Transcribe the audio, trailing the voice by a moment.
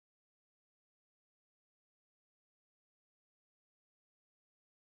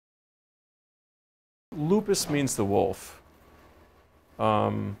Lupus means the wolf.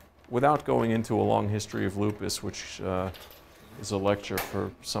 Without going into a long history of lupus, which is a lecture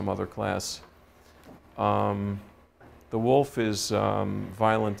for some other class, the wolf is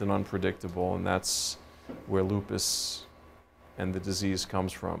violent and unpredictable, and that's where lupus and the disease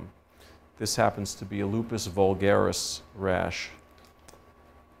comes from. This happens to be a lupus vulgaris rash.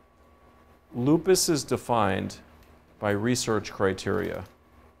 Lupus is defined by research criteria.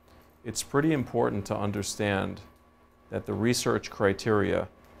 It's pretty important to understand that the research criteria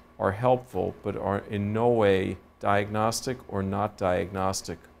are helpful but are in no way diagnostic or not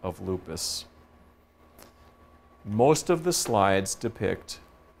diagnostic of lupus. Most of the slides depict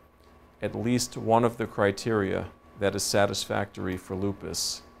at least one of the criteria that is satisfactory for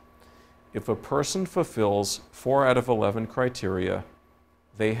lupus. If a person fulfills 4 out of 11 criteria,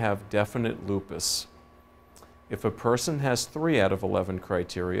 they have definite lupus. If a person has 3 out of 11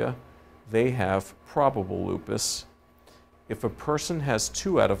 criteria, they have probable lupus. If a person has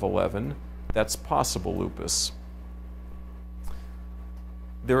 2 out of 11, that's possible lupus.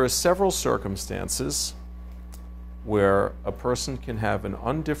 There are several circumstances where a person can have an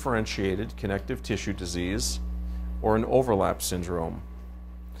undifferentiated connective tissue disease or an overlap syndrome.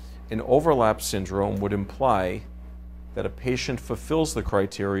 An overlap syndrome would imply that a patient fulfills the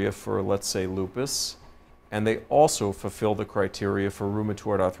criteria for, let's say, lupus, and they also fulfill the criteria for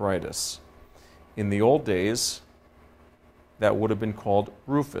rheumatoid arthritis. In the old days, that would have been called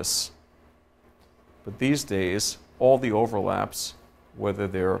rufus. But these days, all the overlaps, whether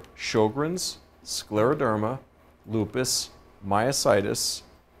they're Sjogren's, scleroderma, lupus, myositis,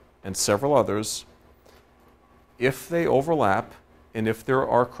 and several others, if they overlap and if there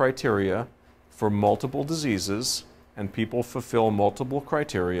are criteria for multiple diseases and people fulfill multiple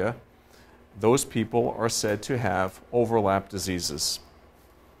criteria, those people are said to have overlap diseases.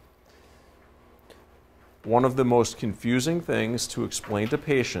 One of the most confusing things to explain to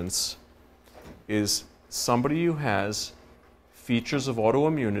patients is somebody who has features of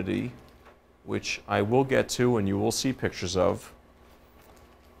autoimmunity, which I will get to and you will see pictures of.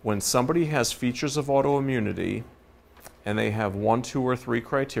 When somebody has features of autoimmunity and they have 1, 2, or 3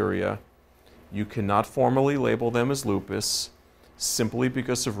 criteria, you cannot formally label them as lupus simply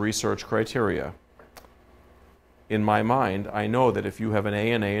because of research criteria. In my mind, I know that if you have an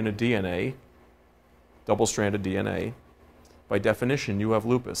ANA and a DNA, double-stranded DNA, by definition you have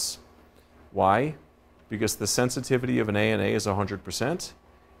lupus. Why? Because the sensitivity of an ANA is 100%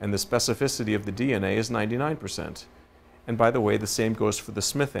 and the specificity of the DNA is 99%. And by the way, the same goes for the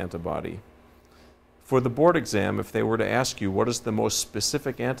Smith antibody. For the board exam, if they were to ask you what is the most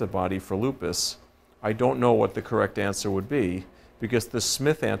specific antibody for lupus, I don't know what the correct answer would be, because the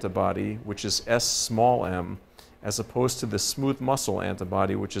Smith antibody, which is S small m, as opposed to the smooth muscle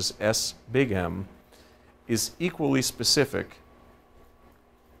antibody, which is S big M, is equally specific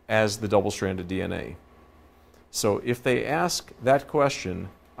as the double-stranded DNA. So if they ask that question,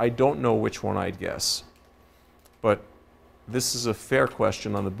 I don't know which one I'd guess. But this is a fair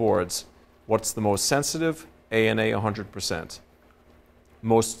question on the boards. What's the most sensitive? ANA 100%.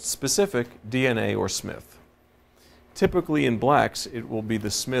 Most specific? DNA or Smith. Typically in blacks, it will be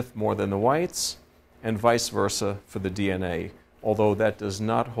the Smith more than the whites, and vice versa for the DNA, although that does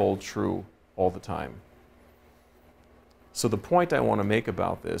not hold true all the time. So the point I want to make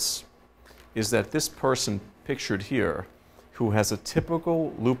about this is that this person pictured here, who has a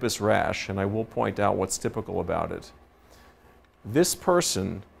typical lupus rash, and I will point out what's typical about it. This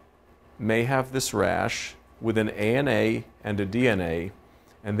person may have this rash with an ANA and a DNA,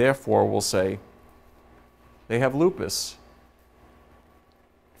 and therefore we'll say they have lupus.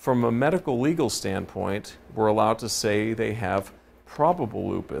 From a medical legal standpoint, we're allowed to say they have probable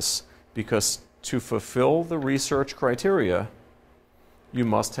lupus, because to fulfill the research criteria, you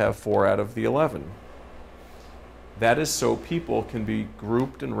must have 4 out of the 11. That is so people can be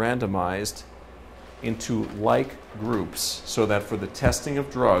grouped and randomized into like groups, so that for the testing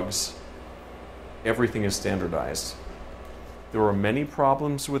of drugs, everything is standardized. There are many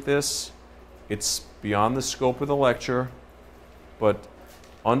problems with this. It's beyond the scope of the lecture, but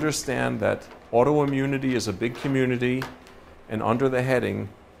understand that autoimmunity is a big community, and under the heading,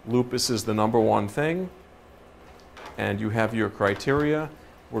 lupus is the #1 thing, and you have your criteria.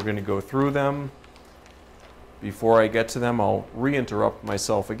 We're going to go through them. Before I get to them, I'll re-interrupt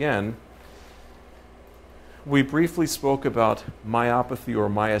myself again. We briefly spoke about myopathy or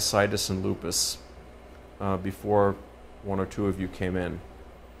myositis in lupus before 1 or 2 of you came in.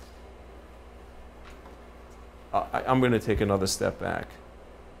 I'm going to take another step back.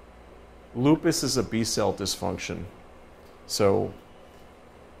 Lupus is a B-cell dysfunction. So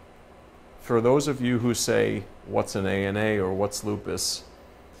for those of you who say, what's an ANA or what's lupus?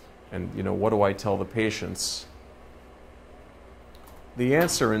 And, you know, what do I tell the patients? The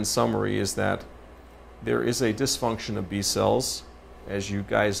answer in summary is that there is a dysfunction of B cells. As you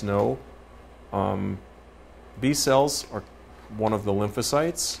guys know, B cells are one of the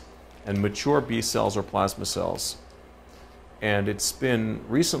lymphocytes, and mature B cells are plasma cells. And it's been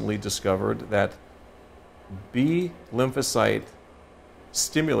recently discovered that B lymphocyte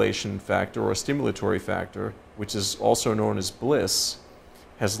stimulation factor or stimulatory factor, which is also known as BLIS,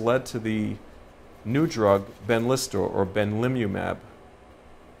 has led to the new drug Benlysta or benlimumab.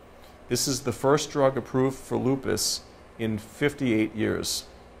 This is the first drug approved for lupus in 58 years.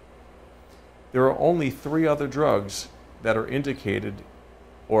 There are only 3 other drugs that are indicated,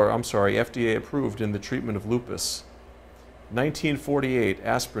 or I'm sorry, FDA approved in the treatment of lupus. 1948,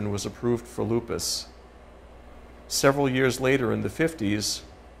 aspirin was approved for lupus. Several years later, in the 50s,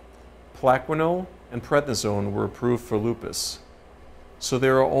 Plaquenil and prednisone were approved for lupus. So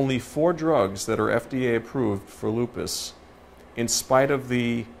there are only 4 drugs that are FDA approved for lupus, in spite of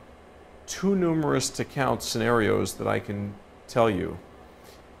the too numerous to count scenarios that I can tell you.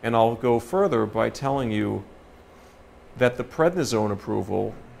 And I'll go further by telling you that the prednisone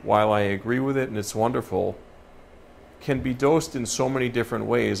approval, while I agree with it and it's wonderful, can be dosed in so many different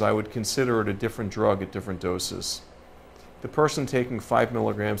ways. I would consider it a different drug at different doses. The person taking 5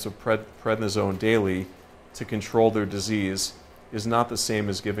 milligrams of prednisone daily to control their disease is not the same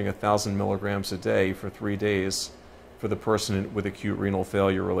as giving 1,000 milligrams a day for 3 days for the person with acute renal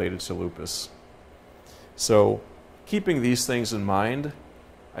failure related to lupus. So, keeping these things in mind,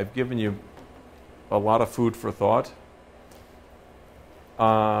 I've given you a lot of food for thought.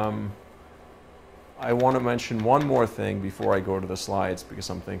 I want to mention one more thing before I go to the slides because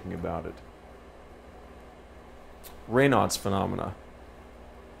I'm thinking about it. Raynaud's phenomena.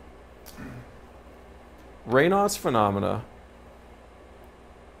 Raynaud's phenomena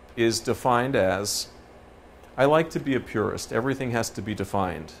is defined as, I like to be a purist. Everything has to be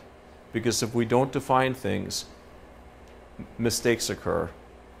defined, because if we don't define things, mistakes occur,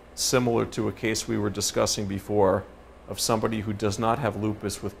 similar to a case we were discussing before of somebody who does not have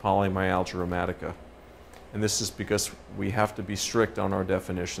lupus with polymyalgia rheumatica. And this is because we have to be strict on our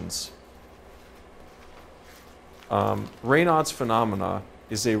definitions. Raynaud's phenomena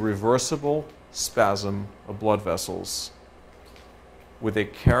is a reversible spasm of blood vessels with a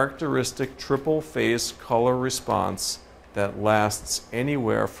characteristic triple-phase color response that lasts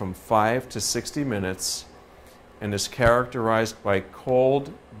anywhere from 5 to 60 minutes and is characterized by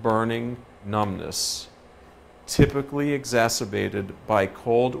cold, burning numbness, typically exacerbated by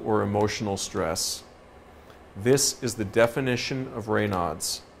cold or emotional stress. This is the definition of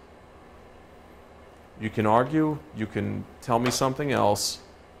Raynaud's. You can argue, you can tell me something else.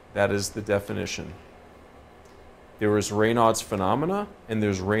 That is the definition. There is Raynaud's phenomena and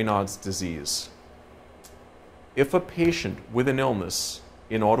there's Raynaud's disease. If a patient with an illness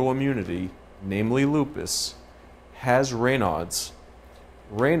in autoimmunity, namely lupus, has Raynaud's,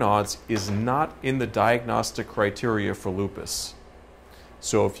 Raynaud's is not in the diagnostic criteria for lupus.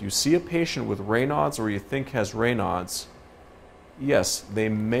 So if you see a patient with Raynaud's or you think has Raynaud's, yes, they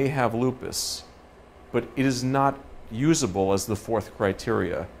may have lupus, but it is not usable as the 4th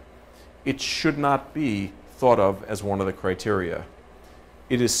criteria. It should not be thought of as one of the criteria.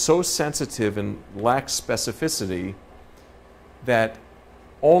 It is so sensitive and lacks specificity that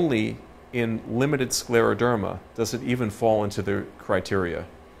only in limited scleroderma does it even fall into the criteria.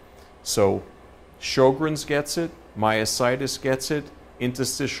 So Sjogren's gets it, myositis gets it,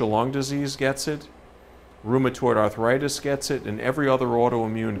 interstitial lung disease gets it, rheumatoid arthritis gets it, and every other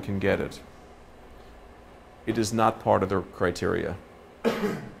autoimmune can get it. It is not part of the criteria.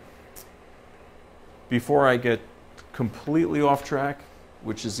 Before I get completely off track,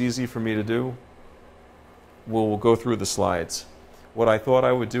 which is easy for me to do, we'll go through the slides. What I thought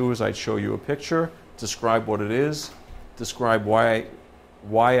I would do is I'd show you a picture, describe what it is, describe why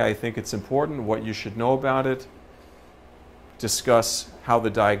I think it's important, what you should know about it, discuss how the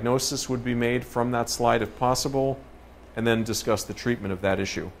diagnosis would be made from that slide if possible, and then discuss the treatment of that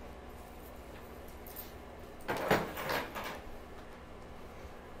issue.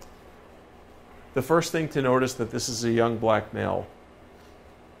 The first thing to notice that this is a young black male.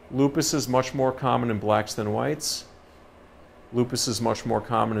 Lupus is much more common in blacks than whites. Lupus is much more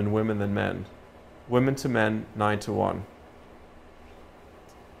common in women than men. Women to men, 9 to 1.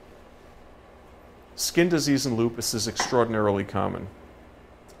 Skin disease in lupus is extraordinarily common.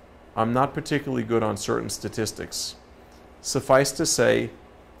 I'm not particularly good on certain statistics. Suffice to say,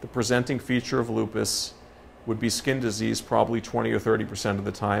 the presenting feature of lupus would be skin disease probably 20 or 30% of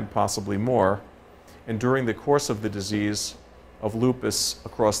the time, possibly more. And during the course of the disease of lupus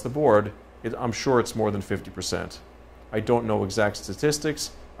across the board, I'm sure it's more than 50%. I don't know exact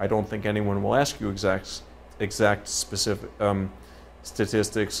statistics. I don't think anyone will ask you exact specific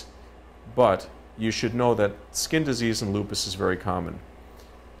statistics, but you should know that skin disease and lupus is very common.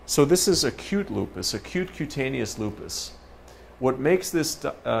 So this is acute lupus, acute cutaneous lupus. What makes this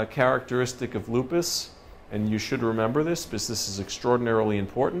characteristic of lupus, and you should remember this because this is extraordinarily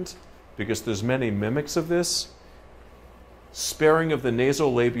important, because there's many mimics of this, sparing of the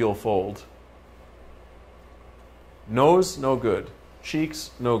nasolabial fold. Nose, no good.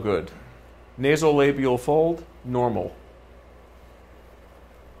 Cheeks, no good. Nasolabial fold, normal.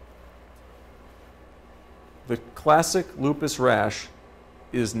 The classic lupus rash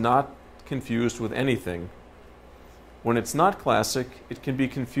is not confused with anything. When it's not classic, it can be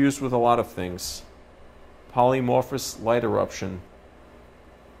confused with a lot of things. Polymorphous light eruption.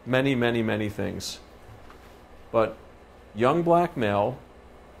 Many, many, many things. But young black male,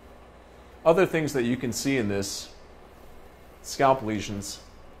 other things that you can see in this, scalp lesions.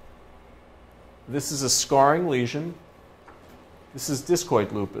 This is a scarring lesion. This is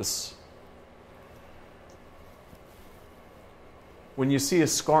discoid lupus. When you see a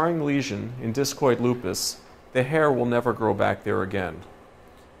scarring lesion in discoid lupus, the hair will never grow back there again.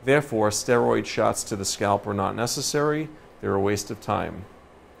 Therefore, steroid shots to the scalp are not necessary. They're a waste of time.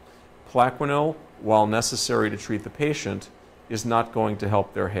 Plaquenil, while necessary to treat the patient, is not going to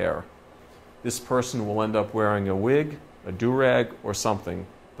help their hair. This person will end up wearing a wig, a do-rag, or something,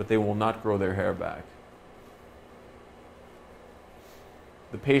 but they will not grow their hair back.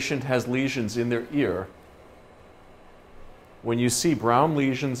 The patient has lesions in their ear. When you see brown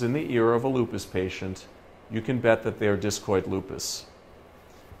lesions in the ear of a lupus patient, you can bet that they are discoid lupus.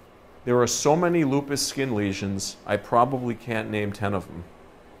 There are so many lupus skin lesions, I probably can't name 10 of them.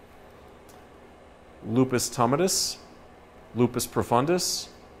 Lupus tumidus, lupus profundus,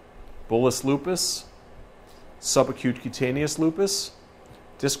 bullous lupus, subacute cutaneous lupus,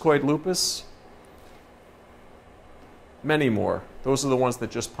 discoid lupus, many more. Those are the ones that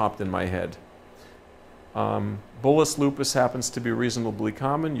just popped in my head. Bullous lupus happens to be reasonably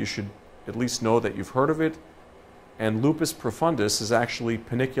common. You should at least know that you've heard of it. And lupus profundus is actually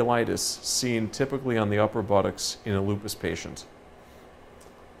paniculitis seen typically on the upper buttocks in a lupus patient.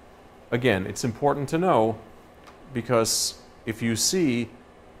 Again, it's important to know because if you see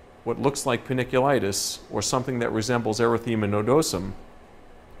what looks like paniculitis or something that resembles erythema nodosum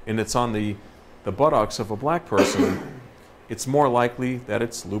and it's on the buttocks of a black person, it's more likely that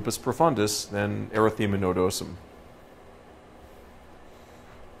it's lupus profundus than erythema nodosum.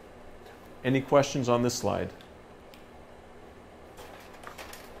 Any questions on this slide?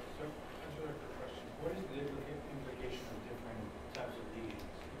 So, answer the question. What is the implication of different types of lesions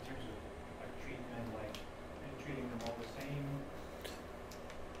in terms of like treatment, like treating them all the same?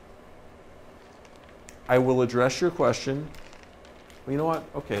 I will address your question. Well, you know what?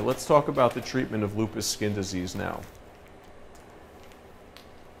 Okay, let's talk about the treatment of lupus skin disease now.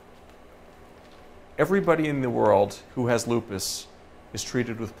 Everybody in the world who has lupus is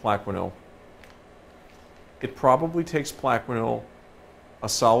treated with Plaquenil. It probably takes Plaquenil a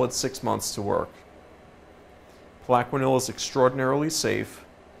solid 6 months to work. Plaquenil is extraordinarily safe,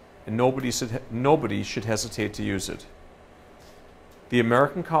 and nobody should hesitate to use it. The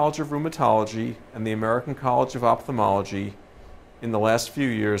American College of Rheumatology and the American College of Ophthalmology in the last few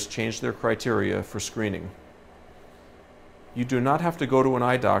years changed their criteria for screening. You do not have to go to an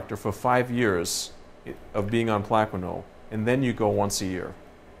eye doctor for 5 years of being on Plaquenil, and then you go once a year.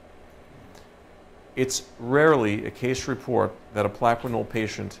 It's rarely a case report that a Plaquenil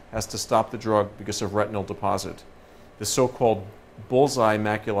patient has to stop the drug because of retinal deposit, the so-called bullseye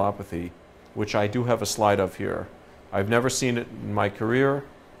maculopathy, which I do have a slide of here. I've never seen it in my career.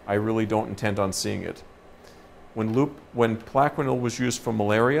 I really don't intend on seeing it. When Plaquenil was used for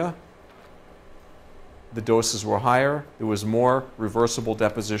malaria, the doses were higher. There was more reversible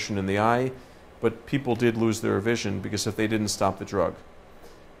deposition in the eye, but people did lose their vision because if they didn't stop the drug.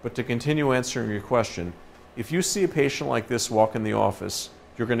 But to continue answering your question, if you see a patient like this walk in the office,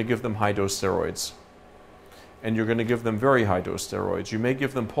 you're going to give them high-dose steroids. And you're going to give them very high-dose steroids. You may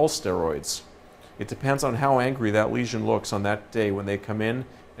give them pulse steroids. It depends on how angry that lesion looks on that day when they come in,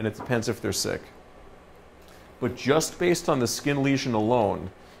 and it depends if they're sick. But just based on the skin lesion alone,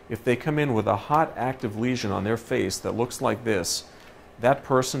 if they come in with a hot, active lesion on their face that looks like this, that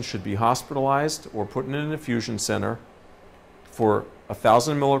person should be hospitalized or put in an infusion center for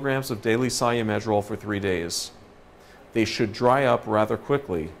 1,000 milligrams of daily Solumedrol for 3 days. They should dry up rather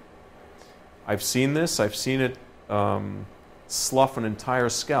quickly. I've seen this. I've seen it slough an entire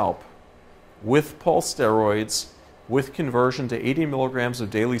scalp with pulse steroids, with conversion to 80 milligrams of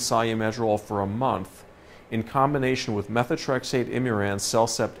daily Solu-Medrol for a month, in combination with methotrexate, Imuran,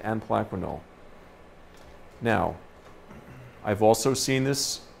 Cellcept, and Plaquenil. Now, I've also seen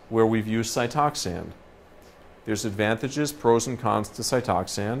this where we've used Cytoxan. There's advantages, pros and cons to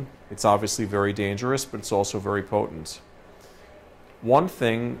Cytoxan. It's obviously very dangerous, but it's also very potent. One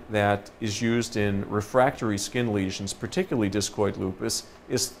thing that is used in refractory skin lesions, particularly discoid lupus,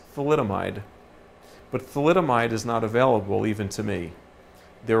 is thalidomide. But thalidomide is not available even to me.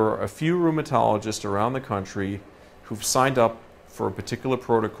 There are a few rheumatologists around the country who've signed up for a particular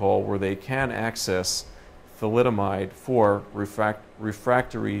protocol where they can access thalidomide for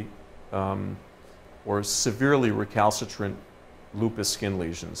refractory or severely recalcitrant lupus skin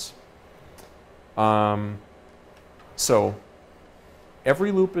lesions. So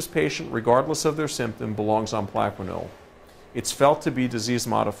every lupus patient, regardless of their symptom, belongs on Plaquenil. It's felt to be disease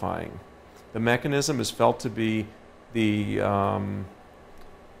modifying. The mechanism is felt to be the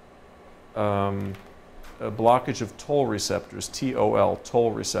a blockage of toll receptors, TOL,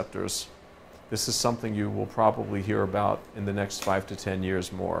 toll receptors. This is something you will probably hear about in the next 5 to 10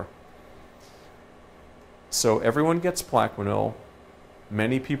 years more. So everyone gets Plaquenil.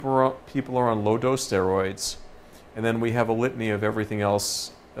 Many people are on low-dose steroids. And then we have a litany of everything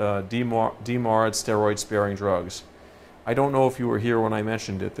else, DMARD, steroid-sparing drugs. I don't know if you were here when I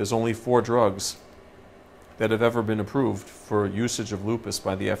mentioned it. There's only 4 drugs that have ever been approved for usage of lupus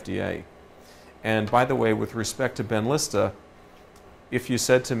by the FDA. And by the way, with respect to Benlysta, if you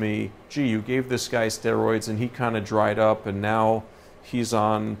said to me, gee, you gave this guy steroids and he kind of dried up and now he's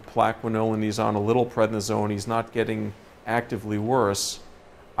on Plaquenil and he's on a little prednisone, he's not getting actively worse,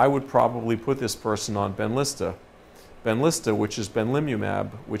 I would probably put this person on Benlysta. Benlysta, which is benlimumab,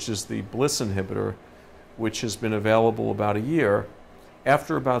 which is the BLyS inhibitor, which has been available about a year,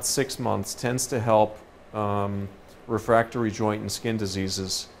 after about 6 months tends to help refractory joint and skin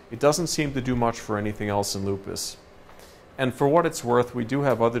diseases. It doesn't seem to do much for anything else in lupus. And for what it's worth, we do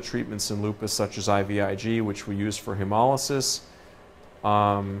have other treatments in lupus, such as IVIG, which we use for hemolysis.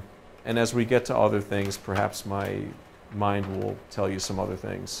 And as we get to other things, perhaps my mind will tell you some other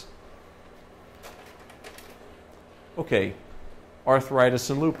things. Okay, arthritis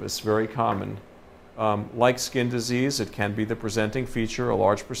and lupus, very common. Like skin disease, it can be the presenting feature a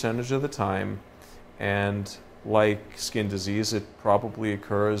large percentage of the time. And like skin disease, it probably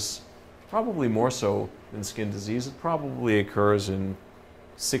occurs, probably more so than skin disease, it probably occurs in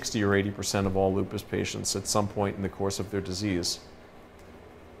 60 or 80% of all lupus patients at some point in the course of their disease.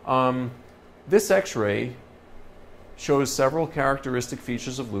 This X-ray shows several characteristic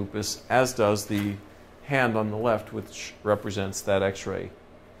features of lupus, as does the hand on the left, which represents that X-ray.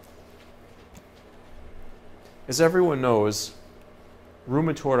 As everyone knows,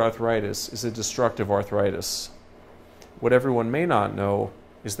 rheumatoid arthritis is a destructive arthritis. What everyone may not know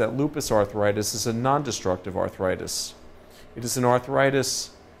is that lupus arthritis is a non-destructive arthritis. It is an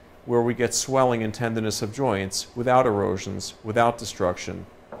arthritis where we get swelling and tenderness of joints without erosions, without destruction.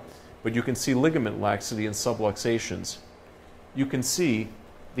 But you can see ligament laxity and subluxations. You can see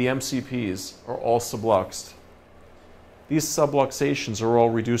the MCPs are all subluxed. These subluxations are all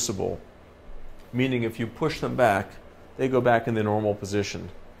reducible, meaning if you push them back, they go back in the normal position.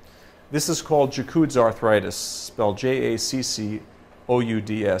 This is called Jacquard's arthritis, spelled Jaccouds,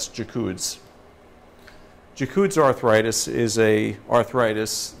 Jacquard's. Jacquard's arthritis is an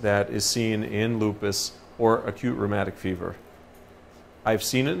arthritis that is seen in lupus or acute rheumatic fever. I've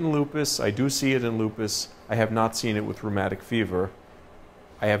seen it in lupus, I do see it in lupus, I have not seen it with rheumatic fever.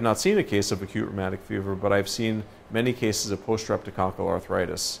 I have not seen a case of acute rheumatic fever, but I've seen many cases of post-streptococcal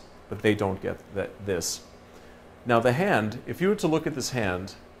arthritis, but they don't get this. Now the hand, if you were to look at this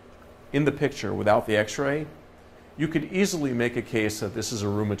hand in the picture without the X-ray, you could easily make a case that this is a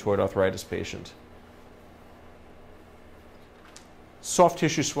rheumatoid arthritis patient. Soft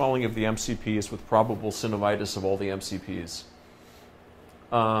tissue swelling of the MCPs with probable synovitis of all the MCPs.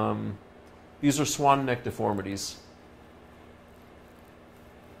 These are swan neck deformities.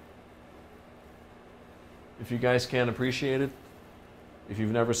 If you guys can't appreciate it, if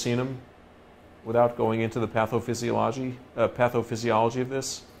you've never seen them, without going into the pathophysiology of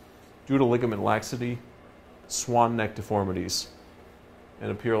this, due to ligament laxity, swan neck deformities,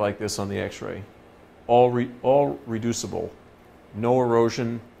 and appear like this on the X-ray. All reducible, no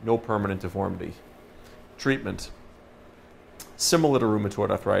erosion, no permanent deformity. Treatment, similar to rheumatoid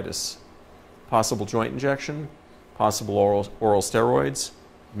arthritis. Possible joint injection, possible oral steroids,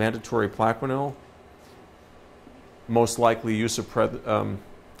 mandatory Plaquenil, most likely use of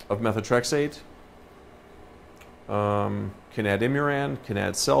of methotrexate, can add Imuran, can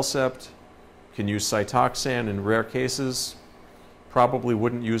add Cellcept, can use Cytoxan in rare cases. Probably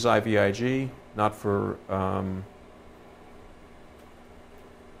wouldn't use IVIG, not for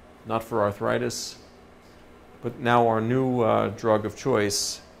arthritis. But now our new drug of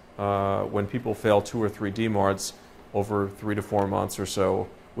choice, when people fail 2 or 3 DMARDs over 3 to 4 months or so,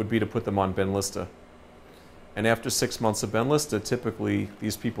 would be to put them on Benlysta. And after 6 months of Benlysta, typically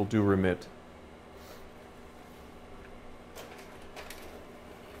these people do remit.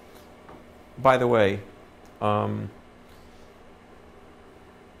 By the way,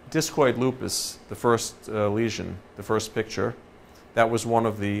 discoid lupus, the first lesion, the first picture, that was one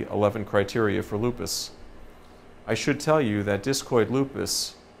of the 11 criteria for lupus. I should tell you that discoid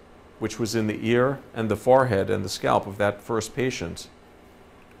lupus, which was in the ear and the forehead and the scalp of that first patient,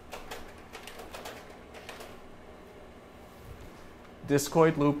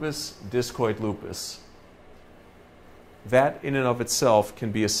 discoid lupus, that in and of itself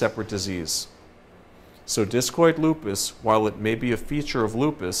can be a separate disease. So discoid lupus, while it may be a feature of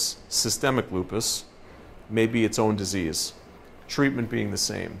lupus, systemic lupus, may be its own disease, treatment being the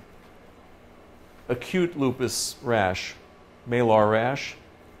same. Acute lupus rash, malar rash,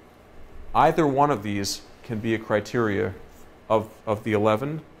 either one of these can be a criteria of the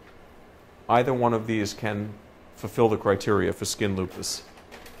 11. Either one of these can fulfill the criteria for skin lupus.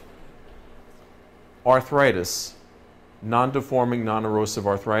 Arthritis, non-deforming, non-erosive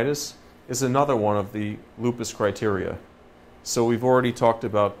arthritis, is another one of the lupus criteria. So we've already talked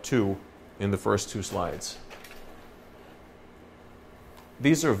about 2 in the first 2 slides.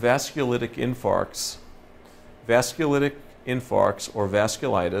 These are vasculitic infarcts. Vasculitic infarcts or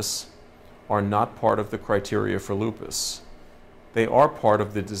vasculitis are not part of the criteria for lupus. They are part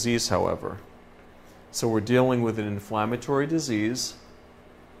of the disease, however. So we're dealing with an inflammatory disease.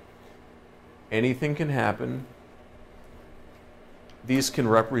 Anything can happen. These can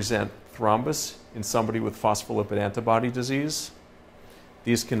represent thrombus in somebody with phospholipid antibody disease.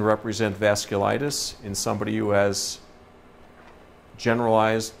 These can represent vasculitis in somebody who has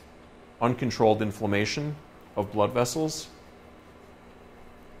generalized uncontrolled inflammation of blood vessels.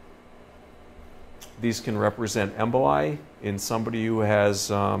 These can represent emboli in somebody who has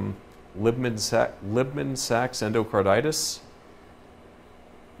Libman-Sachs endocarditis,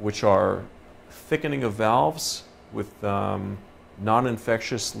 which are thickening of valves with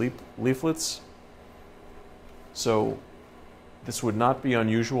non-infectious leaflets. So this would not be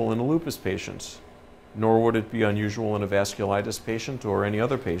unusual in a lupus patient, nor would it be unusual in a vasculitis patient or any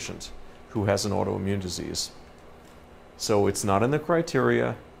other patient who has an autoimmune disease. So it's not in the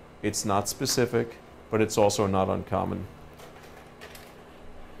criteria, it's not specific, but it's also not uncommon.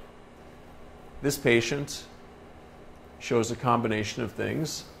 This patient shows a combination of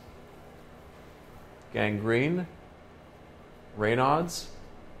things: gangrene, Raynaud's,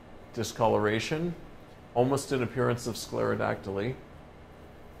 discoloration, almost an appearance of sclerodactyly.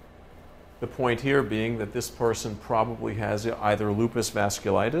 The point here being that this person probably has either lupus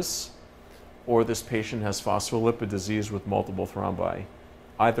vasculitis or this patient has phospholipid disease with multiple thrombi.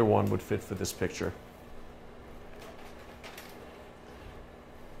 Either one would fit for this picture.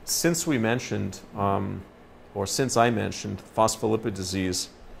 Since we mentioned, since I mentioned phospholipid disease,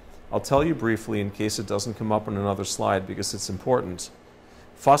 I'll tell you briefly in case it doesn't come up on another slide because it's important.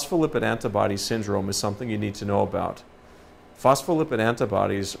 Phospholipid antibody syndrome is something you need to know about. Phospholipid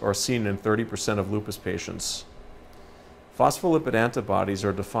antibodies are seen in 30% of lupus patients. Phospholipid antibodies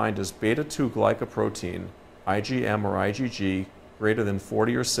are defined as beta-2 glycoprotein, IgM or IgG, greater than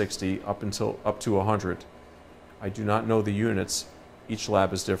 40 or 60 up to 100. I do not know the units. Each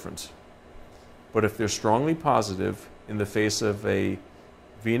lab is different. But if they're strongly positive in the face of a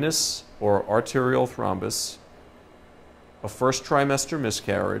venous or arterial thrombus, a first trimester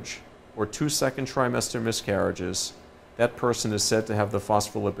miscarriage, or 2 second trimester miscarriages, that person is said to have the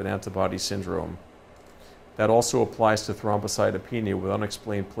phospholipid antibody syndrome. That also applies to thrombocytopenia with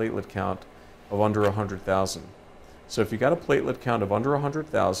unexplained platelet count of under 100,000. So if you got a platelet count of under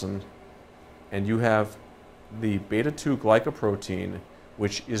 100,000 and you have the beta-2 glycoprotein,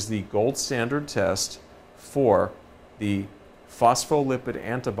 which is the gold standard test for the phospholipid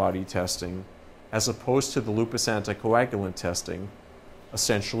antibody testing, as opposed to the lupus anticoagulant testing,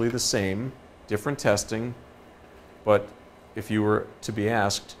 essentially the same, different testing, but if you were to be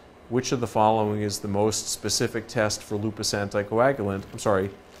asked which of the following is the most specific test for lupus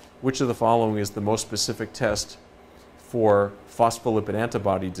anticoagulant, which of the following is the most specific test for phospholipid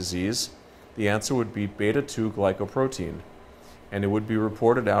antibody disease, the answer would be beta-2 glycoprotein, and it would be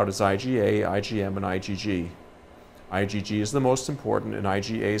reported out as IgA, IgM, and IgG. IgG is the most important, and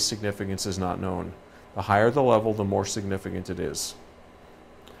IgA's significance is not known. The higher the level, the more significant it is.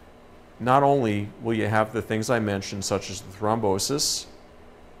 Not only will you have the things I mentioned, such as the thrombosis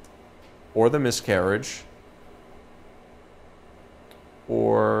or the miscarriage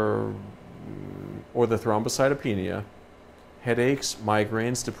or the thrombocytopenia, headaches,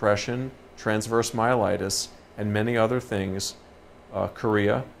 migraines, depression, transverse myelitis, and many other things,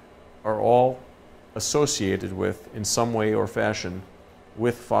 chorea, are all associated with, in some way or fashion,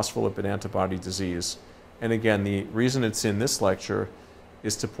 with phospholipid antibody disease. And again, the reason it's in this lecture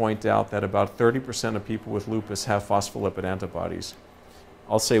is to point out that about 30% of people with lupus have phospholipid antibodies.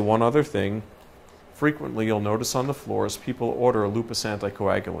 I'll say one other thing. Frequently, you'll notice on the floors, people order a lupus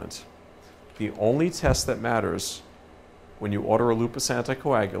anticoagulant. The only test that matters when you order a lupus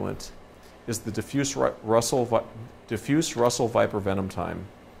anticoagulant is the diffuse Russell Viper venom time,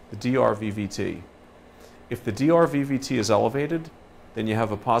 the DRVVT. If the DRVVT is elevated, then you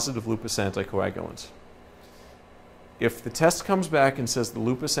have a positive lupus anticoagulant. If the test comes back and says the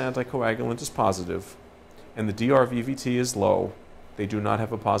lupus anticoagulant is positive and the DRVVT is low, they do not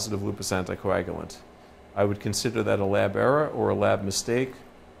have a positive lupus anticoagulant. I would consider that a lab error or a lab mistake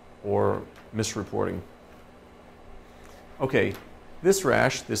or misreporting. Okay, this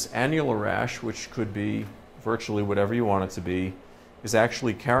rash, this annular rash, which could be virtually whatever you want it to be, is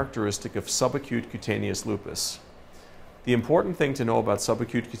actually characteristic of subacute cutaneous lupus. The important thing to know about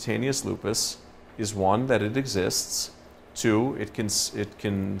subacute cutaneous lupus is, one, that it exists, two, it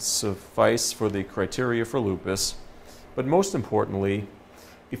can suffice for the criteria for lupus, but most importantly,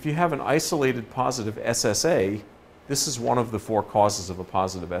 if you have an isolated positive SSA, this is one of the four causes of a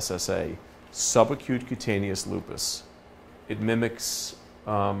positive SSA, subacute cutaneous lupus. It mimics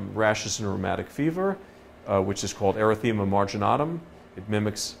rashes in rheumatic fever, which is called erythema marginatum. It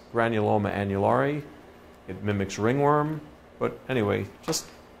mimics granuloma annulare. It mimics ringworm. But anyway, just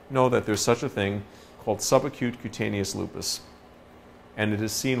know that there's such a thing called subacute cutaneous lupus. And it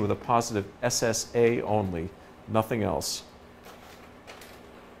is seen with a positive SSA only, nothing else.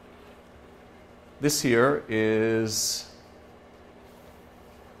 This here is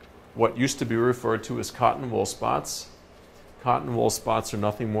what used to be referred to as cotton wool spots. Cotton wool spots are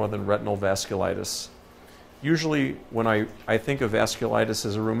nothing more than retinal vasculitis. Usually when I think of vasculitis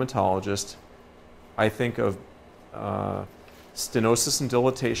as a rheumatologist, I think of stenosis and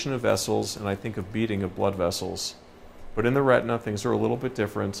dilatation of vessels, and I think of beating of blood vessels. But in the retina, things are a little bit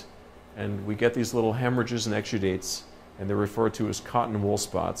different, and we get these little hemorrhages and exudates, and they're referred to as cotton wool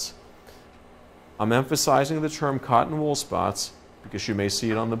spots. I'm emphasizing the term cotton wool spots because you may see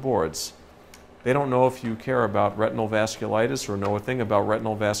it on the boards. They don't know if you care about retinal vasculitis or know a thing about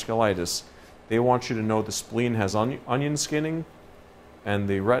retinal vasculitis. They want you to know the spleen has onion skinning and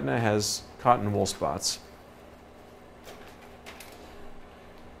the retina has cotton wool spots.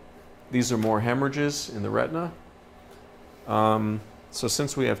 These are more hemorrhages in the retina. So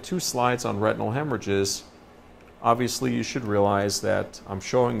since we have two slides on retinal hemorrhages, obviously you should realize that I'm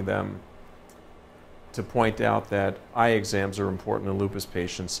showing them to point out that eye exams are important in lupus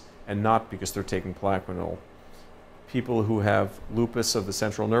patients and not because they're taking Plaquenil. People who have lupus of the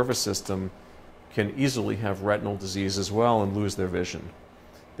central nervous system can easily have retinal disease as well and lose their vision.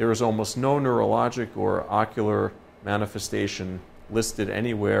 There is almost no neurologic or ocular manifestation listed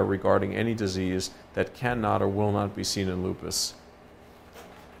anywhere regarding any disease that cannot or will not be seen in lupus.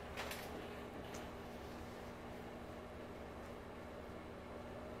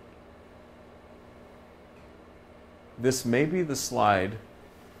 This may be the slide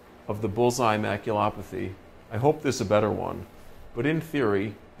of the bullseye maculopathy. I hope there's a better one, but in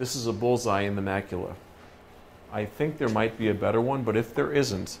theory, this is a bullseye in the macula. I think there might be a better one, but if there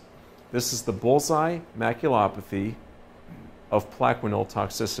isn't, this is the bullseye maculopathy of Plaquenil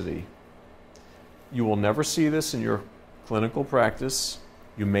toxicity. You will never see this in your clinical practice.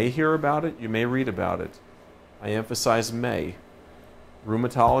 You may hear about it, you may read about it. I emphasize may.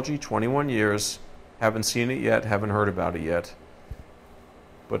 Rheumatology, 21 years, haven't seen it yet, haven't heard about it yet.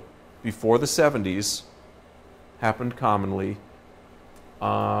 But before the 70s, happened commonly.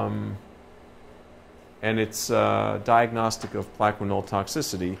 And it's diagnostic of Plaquenil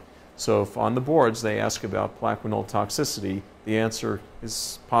toxicity. So if on the boards they ask about Plaquenil toxicity, the answer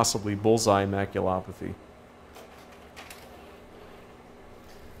is possibly bullseye maculopathy.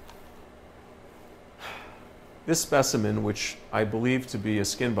 This specimen, which I believe to be a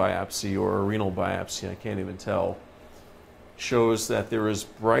skin biopsy or a renal biopsy, I can't even tell, shows that there is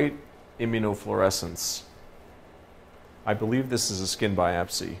bright immunofluorescence. I believe this is a skin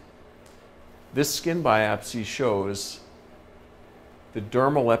biopsy. This skin biopsy shows the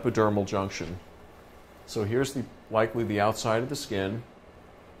dermal-epidermal junction. So here's likely the outside of the skin,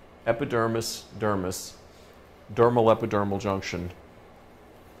 epidermis, dermis, dermal epidermal junction.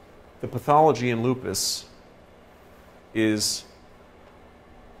 The pathology in lupus is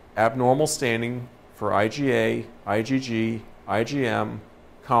abnormal staining for IgA, IgG, IgM,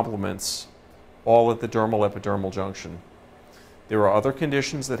 complements, all at the dermal epidermal junction. There are other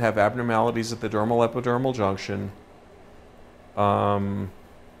conditions that have abnormalities at the dermal epidermal junction.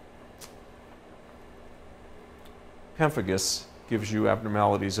 Pemphigus gives you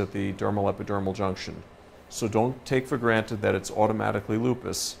abnormalities at the dermal epidermal junction. So don't take for granted that it's automatically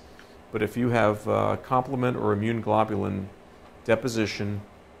lupus. But if you have complement or immune globulin deposition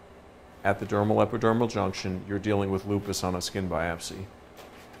at the dermal epidermal junction, you're dealing with lupus on a skin biopsy.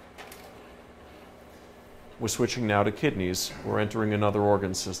 We're switching now to kidneys. We're entering another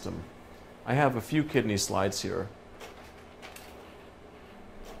organ system. I have a few kidney slides here.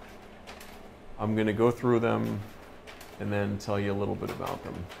 I'm going to go through them and then tell you a little bit about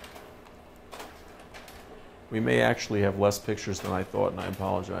them. We may actually have less pictures than I thought, and I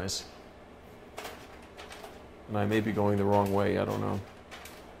apologize. And I may be going the wrong way, I don't know.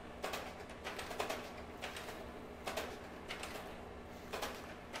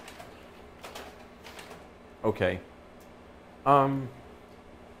 Okay.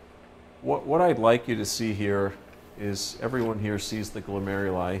 What I'd like you to see here is everyone here sees the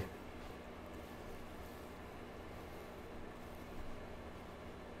glomeruli.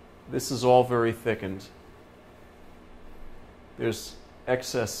 This is all very thickened. There's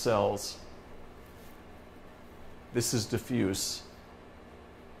excess cells. This is diffuse.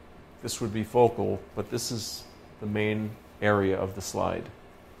 This would be focal, but this is the main area of the slide.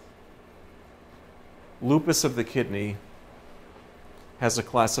 Lupus of the kidney has a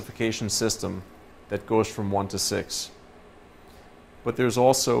classification system that goes from 1 to 6. But there's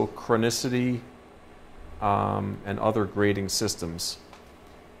also chronicity and other grading systems.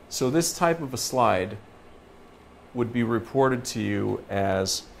 So this type of a slide would be reported to you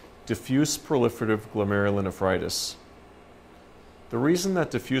as diffuse proliferative glomerulonephritis. The reason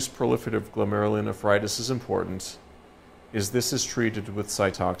that diffuse proliferative glomerulonephritis is important is this is treated with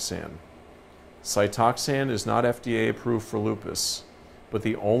Cytoxan. Cytoxan is not FDA approved for lupus, but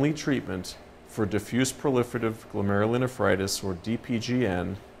the only treatment for diffuse proliferative glomerulonephritis, or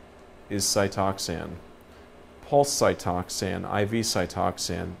DPGN, is Cytoxan. Pulse Cytoxan, IV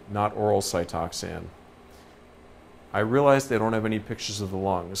Cytoxan, not oral Cytoxan. I realize they don't have any pictures of the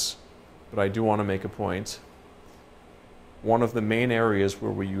lungs, but I do want to make a point. One of the main areas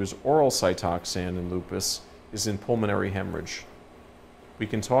where we use oral Cytoxan in lupus is in pulmonary hemorrhage. We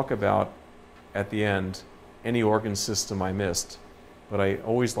can talk about, at the end, any organ system I missed, but I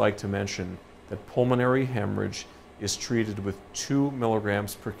always like to mention that pulmonary hemorrhage is treated with 2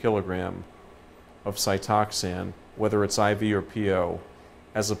 milligrams per kilogram of Cytoxan, whether it's IV or PO,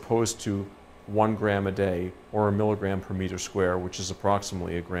 as opposed to 1 gram a day or a milligram per meter square, which is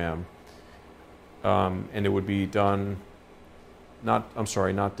approximately a gram. And it would be done, not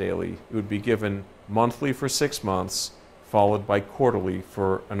daily. It would be given monthly for 6 months, followed by quarterly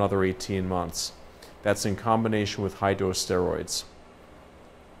for another 18 months. That's in combination with high-dose steroids.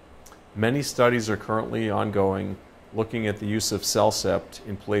 Many studies are currently ongoing looking at the use of Cellcept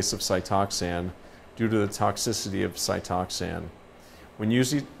in place of Cytoxan due to the toxicity of Cytoxan. When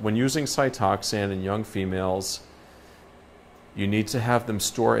using Cytoxan in young females, you need to have them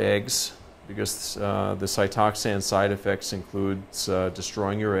store eggs because the Cytoxan side effects includes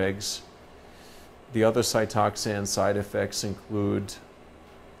destroying your eggs. The other Cytoxan side effects include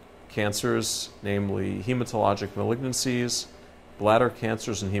cancers, namely hematologic malignancies, bladder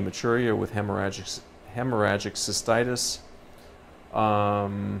cancers and hematuria with hemorrhagic cystitis,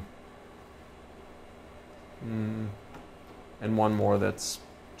 and one more that's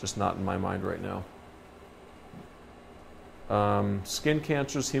just not in my mind right now. Skin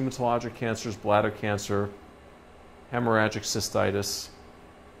cancers, hematologic cancers, bladder cancer, hemorrhagic cystitis.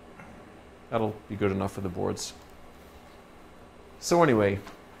 That'll be good enough for the boards. So anyway,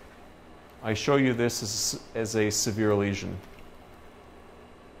 I show you this as a severe lesion.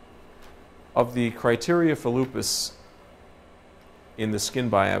 Of the criteria for lupus in the kidney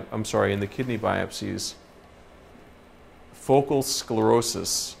biopsies, focal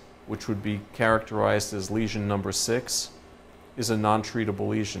sclerosis, which would be characterized as lesion number 6, is a non-treatable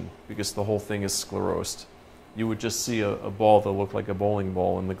lesion because the whole thing is sclerosed. You would just see a ball that looked like a bowling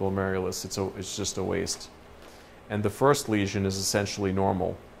ball in the glomerulus. It's just a waste. And the first lesion is essentially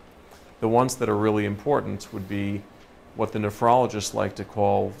normal. The ones that are really important would be what the nephrologists like to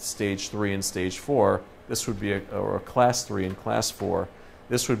call stage 3 and stage 4. This would be a class 3 and class 4.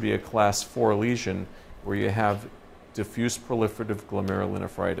 This would be a class 4 lesion, where you have diffuse proliferative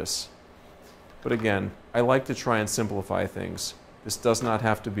glomerulonephritis. But again, I like to try and simplify things. This does not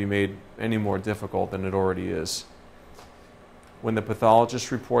have to be made any more difficult than it already is. When the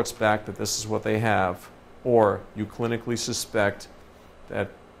pathologist reports back that this is what they have, or you clinically suspect that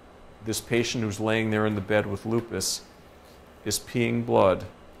this patient who's laying there in the bed with lupus is peeing blood,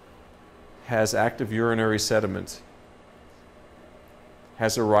 has active urinary sediment,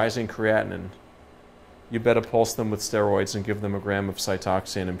 has a rising creatinine, you better pulse them with steroids and give them a gram of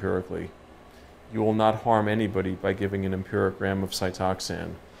Cytoxan empirically. You will not harm anybody by giving an empiric gram of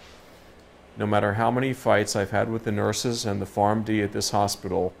Cytoxan. No matter how many fights I've had with the nurses and the PharmD at this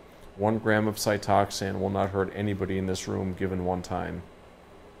hospital, 1 gram of Cytoxan will not hurt anybody in this room given one time.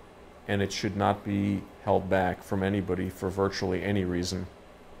 And it should not be held back from anybody for virtually any reason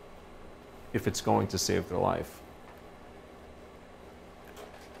if it's going to save their life.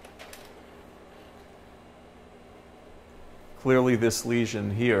 Clearly this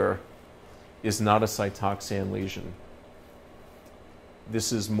lesion here is not a Cytoxan lesion.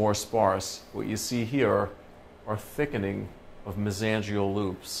 This is more sparse. What you see here are thickening of mesangial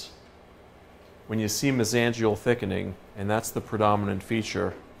loops. When you see mesangial thickening, and that's the predominant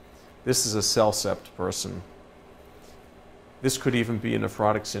feature, this is a cell sept person. This could even be a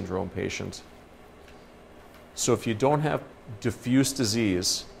nephrotic syndrome patient. So if you don't have diffuse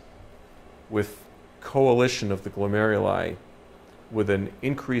disease with coalition of the glomeruli with an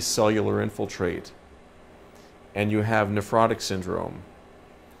increased cellular infiltrate, and you have nephrotic syndrome,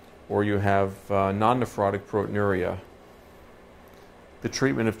 or you have non-nephrotic proteinuria, the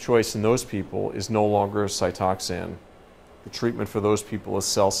treatment of choice in those people is no longer Cytoxan. The treatment for those people is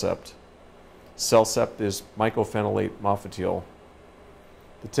CellCept. CellCept is mycophenolate mofetil.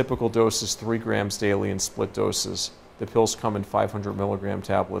 The typical dose is 3 grams daily in split doses. The pills come in 500 milligram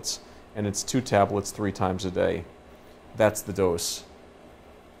tablets, and it's 2 tablets 3 times a day. That's the dose.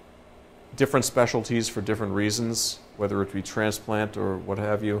 Different specialties for different reasons, whether it be transplant or what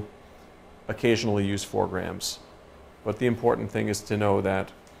have you, occasionally use 4 grams. But the important thing is to know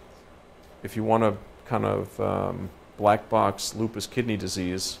that if you want to kind of black box lupus kidney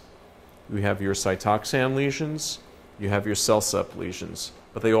disease, you have your Cytoxan lesions, you have your CellCept lesions,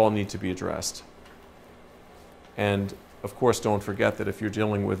 but they all need to be addressed. And of course, don't forget that if you're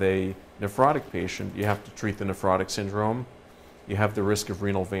dealing with a nephrotic patient, you have to treat the nephrotic syndrome. You have the risk of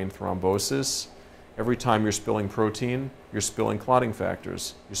renal vein thrombosis. Every time you're spilling protein, you're spilling clotting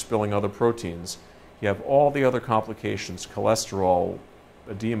factors, you're spilling other proteins. You have all the other complications, cholesterol,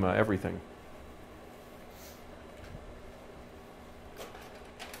 edema, everything.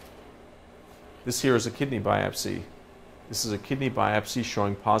 This here is a kidney biopsy. This is a kidney biopsy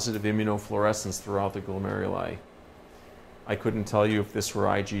showing positive immunofluorescence throughout the glomeruli. I couldn't tell you if this were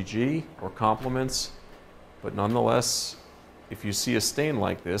IgG or complements, but nonetheless, if you see a stain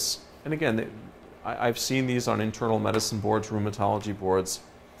like this, and again, I've seen these on internal medicine boards, rheumatology boards,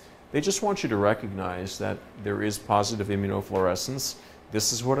 they just want you to recognize that there is positive immunofluorescence.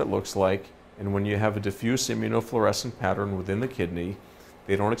 This is what it looks like, and when you have a diffuse immunofluorescent pattern within the kidney,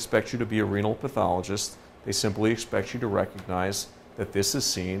 they don't expect you to be a renal pathologist. They simply expect you to recognize that this is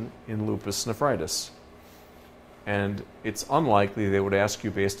seen in lupus nephritis. And it's unlikely they would ask you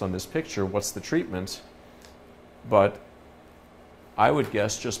based on this picture, what's the treatment? But I would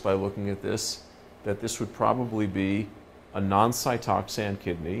guess just by looking at this, that this would probably be a non-Cytoxan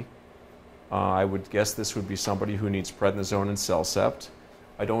kidney. I would guess this would be somebody who needs prednisone and CellCept.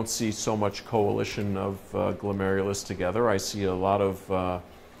 I don't see so much coalition of glomerulus together. I see a lot of,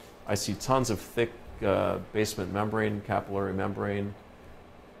 I see tons of thick basement membrane, capillary membrane.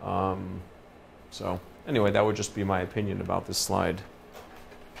 So anyway, that would just be my opinion about this slide.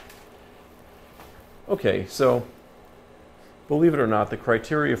 Okay, so believe it or not, the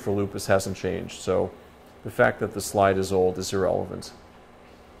criteria for lupus hasn't changed. So the fact that the slide is old is irrelevant.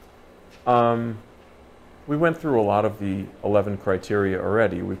 We went through a lot of the 11 criteria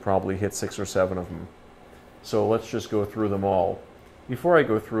already. We probably hit 6 or 7 of them. So let's just go through them all. Before I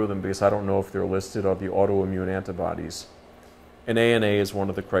go through them, because I don't know if they're listed, are the autoimmune antibodies. An ANA is one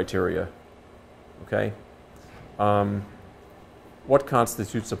of the criteria. Okay? What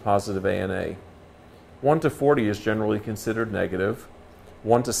constitutes a positive ANA? 1 to 40 is generally considered negative.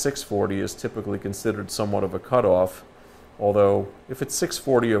 1 to 640 is typically considered somewhat of a cutoff, although if it's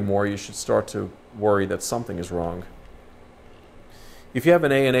 640 or more, you should start to worry that something is wrong. If you have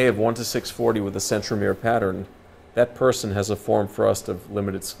an ANA of 1 to 640 with a centromere pattern, that person has a form thrust of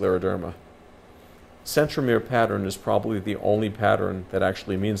limited scleroderma. Centromere pattern is probably the only pattern that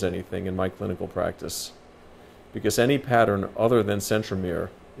actually means anything in my clinical practice, because any pattern other than centromere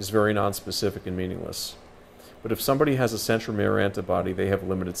is very nonspecific and meaningless. But if somebody has a centromere antibody, they have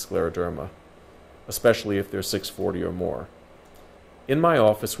limited scleroderma, especially if they're 640 or more. In my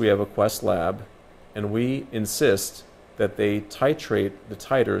office, we have a Quest lab, and we insist that they titrate the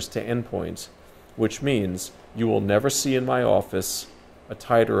titers to endpoint, which means you will never see in my office a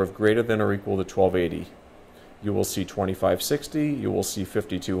titer of greater than or equal to 1280. You will see 2560, you will see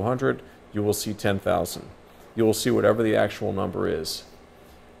 5200, you will see 10,000. You will see whatever the actual number is.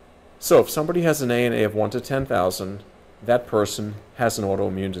 So if somebody has an ANA of 1 to 10,000, that person has an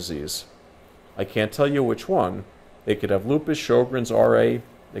autoimmune disease. I can't tell you which one. They could have lupus, Sjogren's, RA,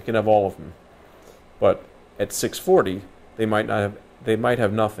 they can have all of them. But at 640, they might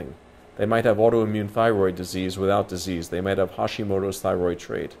have nothing. They might have autoimmune thyroid disease without disease. They might have Hashimoto's thyroid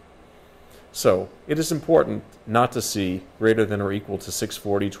trait. So it is important not to see greater than or equal to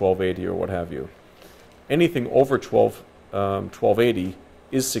 640, 1280, or what have you. Anything over 1280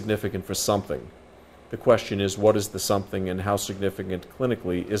 is significant for something. The question is, what is the something and how significant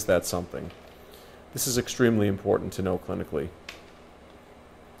clinically is that something? This is extremely important to know clinically.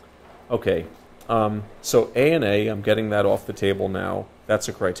 Okay, so ANA, I'm getting that off the table now. That's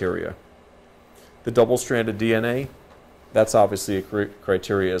a criteria. The double-stranded DNA, that's obviously a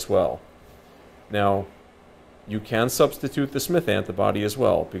criteria as well. Now, you can substitute the Smith antibody as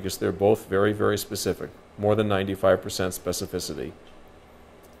well because they're both very, very specific, more than 95% specificity.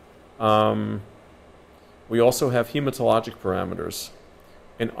 We also have hematologic parameters.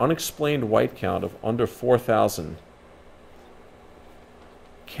 An unexplained white count of under 4,000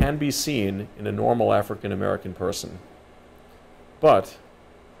 can be seen in a normal African American person. But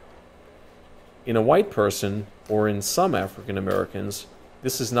in a white person, or in some African Americans,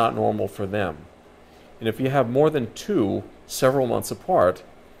 this is not normal for them. And if you have more than 2 several months apart,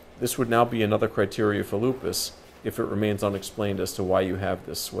 this would now be another criteria for lupus if it remains unexplained as to why you have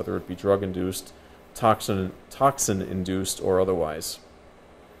this, whether it be drug-induced, toxin-induced, or otherwise.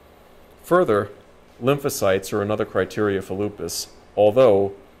 Further, lymphocytes are another criteria for lupus,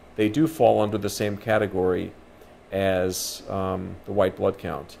 although they do fall under the same category as the white blood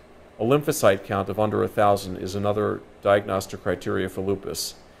count. A lymphocyte count of under 1,000 is another diagnostic criteria for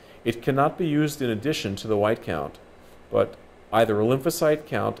lupus. It cannot be used in addition to the white count, but either a lymphocyte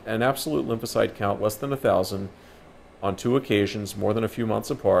count, an absolute lymphocyte count less than 1,000 on 2 occasions, more than a few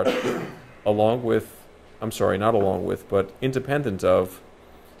months apart, but independent of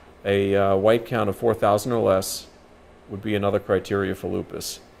a white count of 4,000 or less would be another criteria for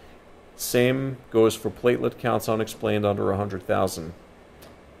lupus. Same goes for platelet counts unexplained under 100,000.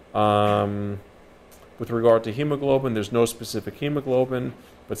 With regard to hemoglobin, there's no specific hemoglobin,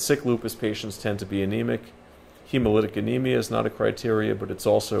 but sick lupus patients tend to be anemic. Hemolytic anemia is not a criteria, but it's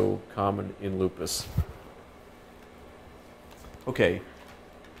also common in lupus. Okay,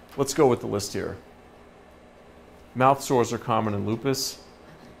 let's go with the list here. Mouth sores are common in lupus.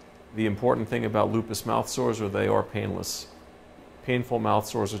 The important thing about lupus mouth sores are they are painless. Painful mouth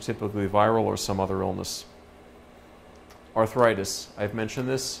sores are typically viral or some other illness. Arthritis, I've mentioned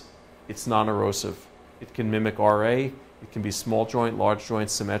this, it's non-erosive. It can mimic RA, it can be small joint, large joint,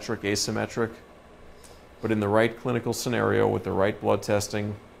 symmetric, asymmetric, but in the right clinical scenario with the right blood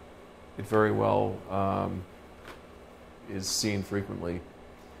testing, it very well is seen frequently.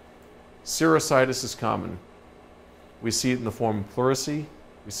 Serositis is common. We see it in the form of pleurisy,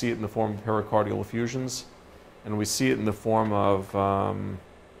 we see it in the form of pericardial effusions, and we see it in the form of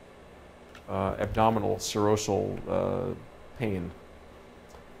abdominal serosal pain.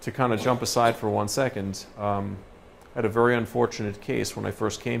 To kind of jump aside for 1 second, I had a very unfortunate case when I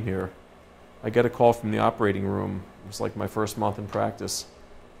first came here. I get a call from the operating room. It was like my first month in practice.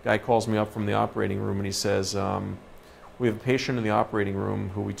 Guy calls me up from the operating room and he says, we have a patient in the operating room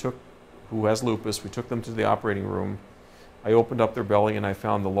who has lupus. We took them to the operating room. I opened up their belly and I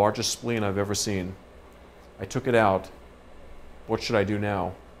found the largest spleen I've ever seen. I took it out. What should I do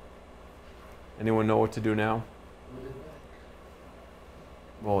now? Anyone know what to do now?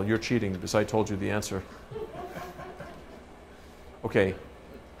 Well, you're cheating because I told you the answer. Okay.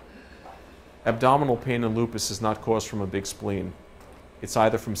 Abdominal pain in lupus is not caused from a big spleen. It's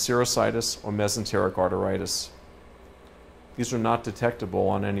either from serositis or mesenteric arteritis. These are not detectable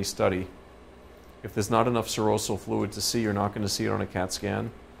on any study. If there's not enough serosal fluid to see, you're not going to see it on a CAT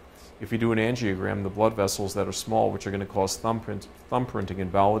scan. If you do an angiogram, the blood vessels that are small, which are going to cause thumbprinting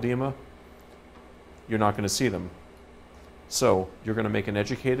and bowel edema, you're not going to see them. So you're going to make an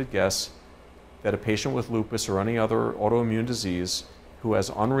educated guess that a patient with lupus or any other autoimmune disease who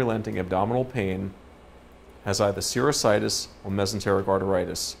has unrelenting abdominal pain has either serositis or mesenteric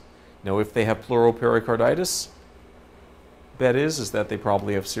arteritis. Now, if they have pleuropericarditis, bet is that they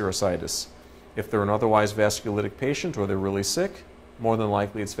probably have serositis. If they're an otherwise vasculitic patient or they're really sick, more than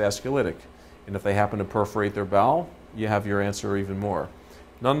likely it's vasculitic. And if they happen to perforate their bowel, you have your answer even more.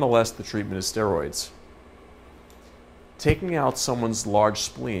 Nonetheless, the treatment is steroids. Taking out someone's large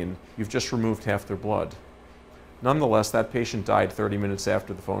spleen, you've just removed half their blood. Nonetheless, that patient died 30 minutes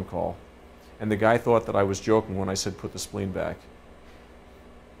after the phone call. And the guy thought that I was joking when I said put the spleen back.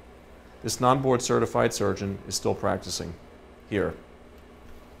 This non-board certified surgeon is still practicing here.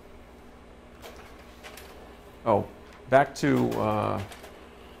 Oh, back to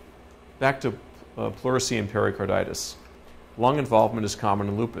pleurisy and pericarditis. Lung involvement is common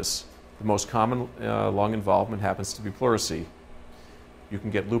in lupus. The most common lung involvement happens to be pleurisy. You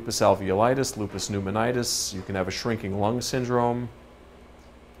can get lupus alveolitis, lupus pneumonitis, you can have a shrinking lung syndrome.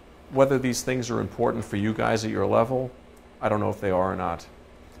 Whether these things are important for you guys at your level, I don't know if they are or not.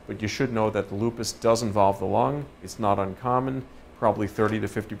 But you should know that the lupus does involve the lung. It's not uncommon. Probably 30 to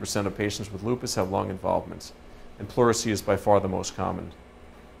 50% of patients with lupus have lung involvement. And pleurisy is by far the most common.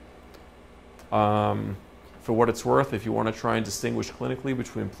 For what it's worth, if you want to try and distinguish clinically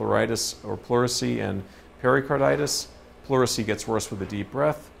between pleuritis or pleurisy and pericarditis, pleurisy gets worse with a deep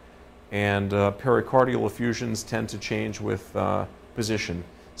breath, and pericardial effusions tend to change with position.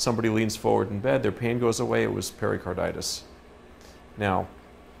 Somebody leans forward in bed, their pain goes away, it was pericarditis. Now,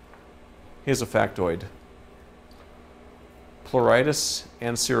 here's a factoid. Pleurisy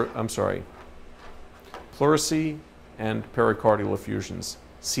and pericardial effusions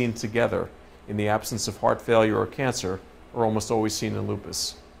seen together in the absence of heart failure or cancer are almost always seen in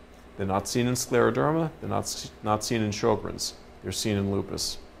lupus. They're not seen in scleroderma, they're not seen in Sjogren's, they're seen in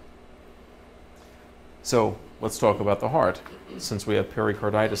lupus. So let's talk about the heart, since we have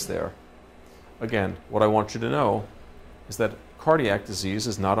pericarditis there. Again, what I want you to know is that cardiac disease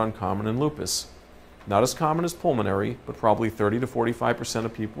is not uncommon in lupus. Not as common as pulmonary, but probably 30 to 45%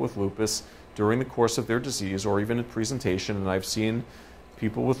 of people with lupus during the course of their disease or even at presentation, and I've seen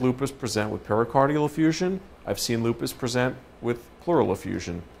people with lupus present with pericardial effusion. I've seen lupus present with pleural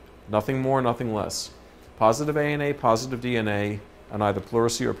effusion. Nothing more, nothing less. Positive ANA, positive DNA, on either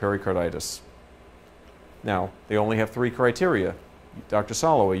pleurisy or pericarditis. Now, they only have 3 criteria. Dr.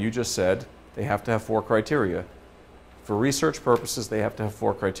 Soloway, you just said they have to have 4 criteria. For research purposes, they have to have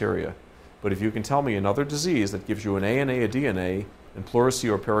 4 criteria. But if you can tell me another disease that gives you an ANA, a DNA, and pleurisy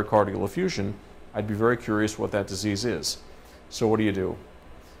or pericardial effusion, I'd be very curious what that disease is. So what do?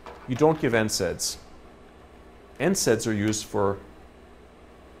 You don't give NSAIDs. NSAIDs are used for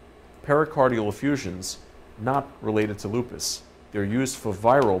pericardial effusions not related to lupus. They're used for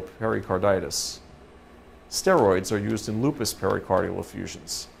viral pericarditis. Steroids are used in lupus pericardial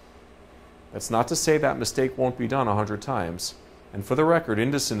effusions. That's not to say that mistake won't be done 100 times. And for the record,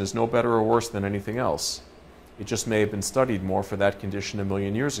 Indocin is no better or worse than anything else. It just may have been studied more for that condition a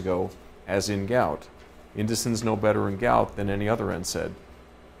million years ago, as in gout. Indocin's no better in gout than any other NSAID.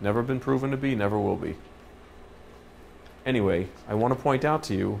 Never been proven to be, never will be. Anyway, I want to point out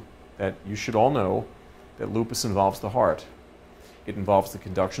to you that you should all know that lupus involves the heart. It involves the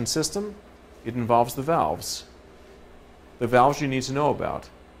conduction system. It involves the valves. The valves you need to know about.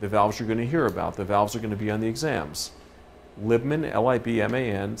 The valves you're going to hear about. The valves are going to be on the exams. Libman,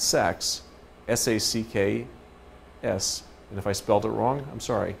 L-I-B-M-A-N, Sachs, S-A-C-K-S. And if I spelled it wrong, I'm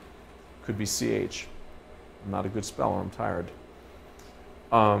sorry. Could be C-H. I'm not a good speller, I'm tired.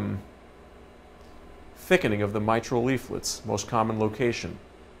 Thickening of the mitral leaflets, most common location.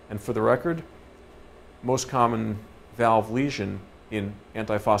 And for the record, most common valve lesion in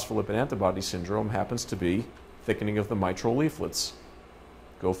antiphospholipid antibody syndrome happens to be thickening of the mitral leaflets.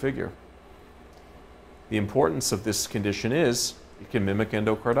 Go figure. The importance of this condition is it can mimic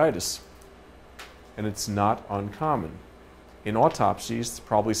endocarditis, and it's not uncommon. In autopsies,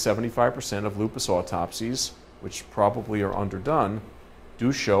 probably 75% of lupus autopsies, which probably are underdone,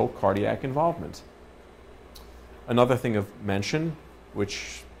 do show cardiac involvement. Another thing of mention,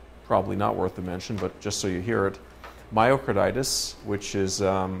 which probably not worth the mention, but just so you hear it, myocarditis, which is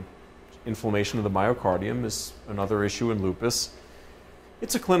inflammation of the myocardium, is another issue in lupus.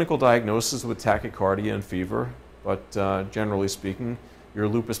 It's a clinical diagnosis with tachycardia and fever, but generally speaking, your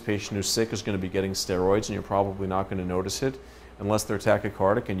lupus patient who's sick is going to be getting steroids, and you're probably not going to notice it unless they're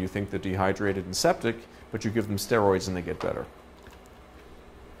tachycardic and you think they're dehydrated and septic, but you give them steroids and they get better.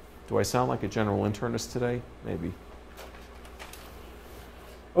 Do I sound like a general internist today? Maybe.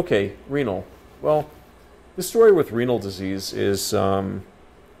 Okay, renal. Well, the story with renal disease is,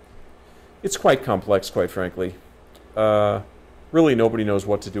 it's quite complex, quite frankly. Really, nobody knows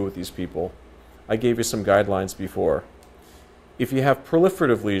what to do with these people. I gave you some guidelines before. If you have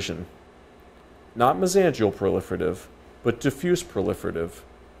proliferative lesion, not mesangial proliferative, but diffuse proliferative.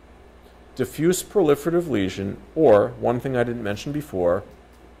 Diffuse proliferative lesion, or one thing I didn't mention before,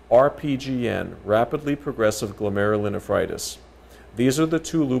 RPGN, rapidly progressive glomerulonephritis. These are the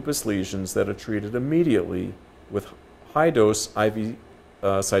two lupus lesions that are treated immediately with high-dose IV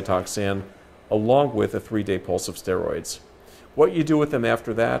Cytoxan along with a 3-day pulse of steroids. What you do with them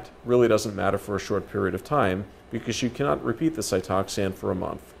after that really doesn't matter for a short period of time because you cannot repeat the Cytoxan for a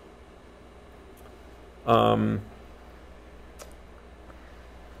month.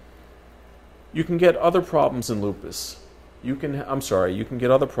 You can get other problems in lupus. You can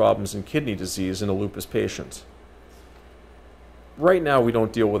get other problems in kidney disease in a lupus patient. Right now we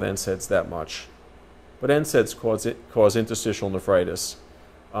don't deal with NSAIDs that much, but NSAIDs cause interstitial nephritis.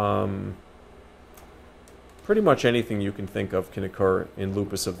 Pretty much anything you can think of can occur in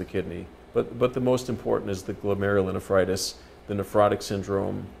lupus of the kidney, but the most important is the glomerulonephritis, the nephrotic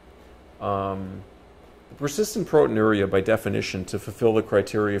syndrome. The persistent proteinuria, by definition, to fulfill the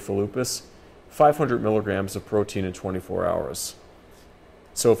criteria for lupus, 500 milligrams of protein in 24 hours.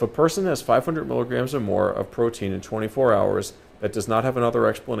 So if a person has 500 milligrams or more of protein in 24 hours that does not have another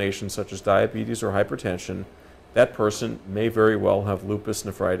explanation such as diabetes or hypertension, that person may very well have lupus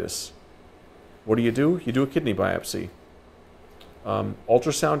nephritis. What do? You do a kidney biopsy.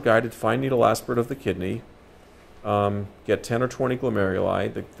 Ultrasound-guided fine needle aspirate of the kidney. Get 10 or 20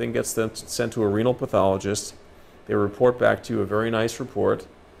 glomeruli. The thing gets sent to a renal pathologist. They report back to you a very nice report.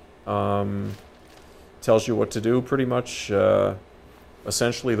 Tells you what to do pretty much.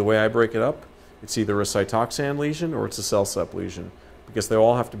 Essentially, the way I break it up, it's either a Cytoxan lesion or it's a CellCep lesion because they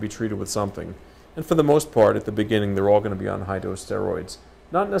all have to be treated with something. And for the most part, at the beginning, they're all going to be on high-dose steroids.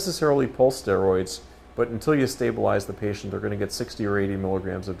 Not necessarily pulse steroids, but until you stabilize the patient, they're going to get 60 or 80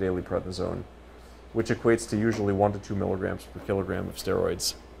 milligrams of daily prednisone, which equates to usually 1 to 2 milligrams per kilogram of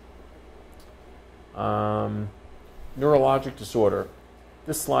steroids. Neurologic disorder.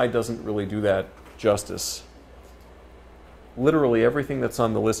 This slide doesn't really do that justice. Literally everything that's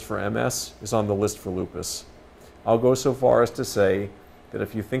on the list for MS is on the list for lupus. I'll go so far as to say that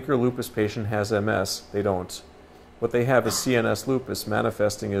if you think your lupus patient has MS, they don't. What they have is CNS lupus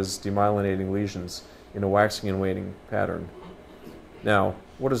manifesting as demyelinating lesions in a waxing and waning pattern. Now,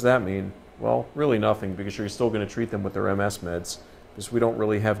 what does that mean? Well, really nothing, because you're still going to treat them with their MS meds, because we don't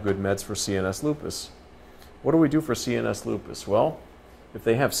really have good meds for CNS lupus. What do we do for CNS lupus? Well, if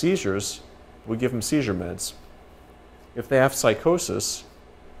they have seizures, we give them seizure meds. If they have psychosis,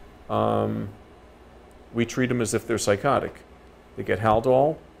 we treat them as if they're psychotic. They get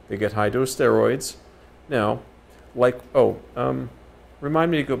Haldol, they get high-dose steroids. Now, remind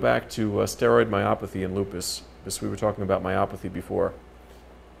me to go back to steroid myopathy in lupus, because we were talking about myopathy before.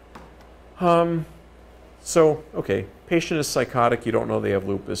 Okay, patient is psychotic, you don't know they have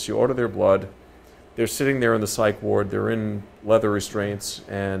lupus, you order their blood, they're sitting there in the psych ward, they're in leather restraints,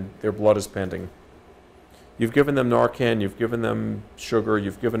 and their blood is pending. You've given them Narcan, you've given them sugar,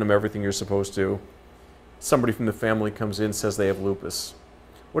 you've given them everything you're supposed to. Somebody from the family comes in, says they have lupus.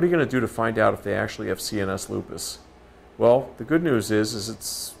 What are you going to do to find out if they actually have CNS lupus? Well, the good news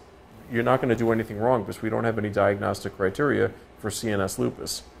is you're not going to do anything wrong because we don't have any diagnostic criteria for CNS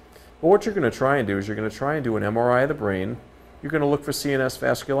lupus. But what you're going to try and do is you're going to try and do an MRI of the brain. You're going to look for CNS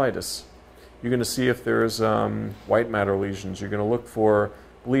vasculitis. You're going to see if there's white matter lesions. You're going to look for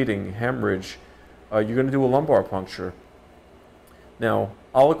bleeding, hemorrhage. You're going to do a lumbar puncture. Now,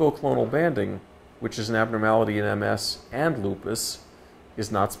 oligoclonal banding, which is an abnormality in MS and lupus,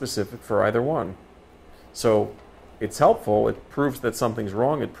 is not specific for either one. So it's helpful. It proves that something's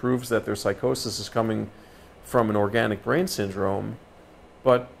wrong. It proves that their psychosis is coming from an organic brain syndrome,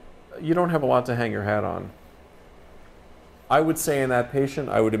 but you don't have a lot to hang your hat on. I would say in that patient,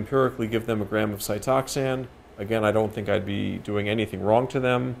 I would empirically give them a gram of Cytoxan. Again, I don't think I'd be doing anything wrong to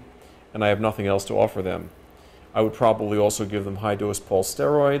them, and I have nothing else to offer them. I would probably also give them high-dose pulse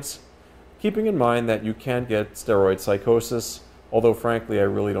steroids, keeping in mind that you can get steroid psychosis, although frankly I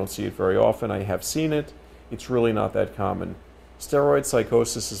really don't see it very often. I have seen it. It's really not that common. Steroid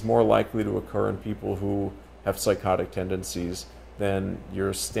psychosis is more likely to occur in people who have psychotic tendencies than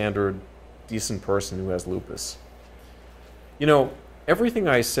your standard decent person who has lupus. You know, everything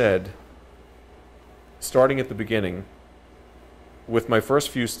I said, starting at the beginning, with my first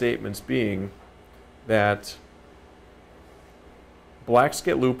few statements being that blacks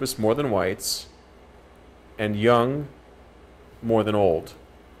get lupus more than whites, and young more than old.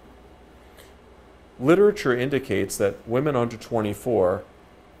 Literature indicates that women under 24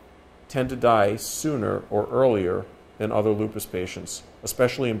 tend to die sooner or earlier than other lupus patients,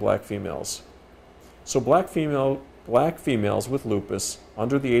 especially in black females. So black females with lupus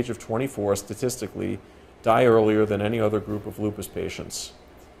under the age of 24 statistically die earlier than any other group of lupus patients.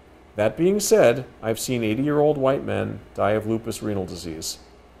 That being said, I've seen 80-year-old white men die of lupus renal disease.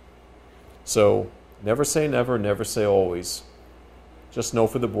 So never say never, never say always. Just know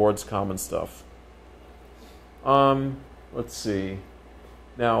for the board's common stuff. Let's see.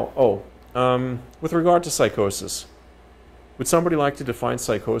 Now, with regard to psychosis, would somebody like to define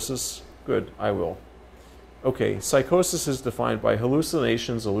psychosis? Good, I will. Okay, psychosis is defined by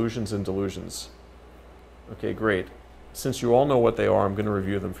hallucinations, illusions, and delusions. Okay, great. Since you all know what they are, I'm going to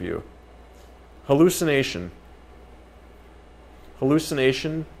review them for you. Hallucination.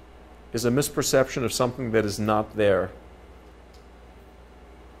 Hallucination is a misperception of something that is not there.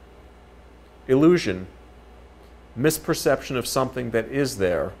 Illusion. Misperception of something that is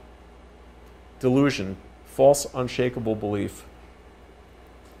there. Delusion. False, unshakable belief.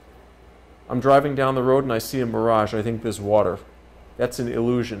 I'm driving down the road and I see a mirage. I think there's water. That's an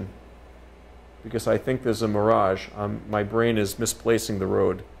illusion. Because I think there's a mirage. My brain is misplacing the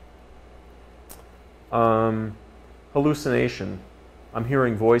road. Hallucination. I'm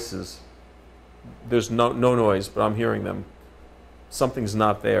hearing voices. There's no noise, but I'm hearing them. Something's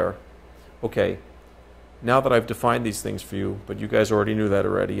not there. Okay, now that I've defined these things for you, but you guys already knew that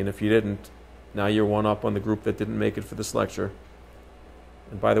already, and if you didn't, now you're one up on the group that didn't make it for this lecture.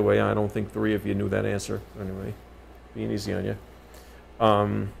 And by the way, I don't think 3 of you knew that answer. Anyway, being easy on you.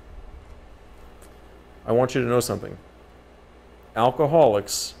 I want you to know something.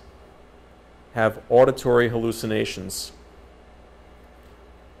 Alcoholics have auditory hallucinations.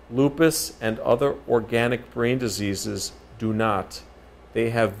 Lupus and other organic brain diseases do not. They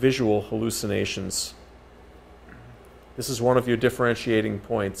have visual hallucinations. This is one of your differentiating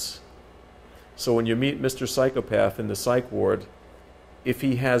points. So when you meet Mr. Psychopath in the psych ward, if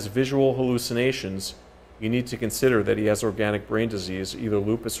he has visual hallucinations, you need to consider that he has organic brain disease, either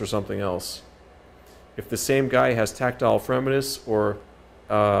lupus or something else. If the same guy has tactile fremitus or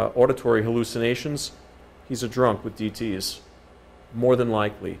auditory hallucinations, he's a drunk with DTs, more than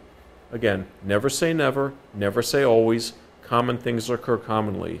likely. Again, never say never, never say always. Common things occur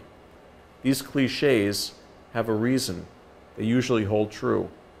commonly. These cliches have a reason. They usually hold true.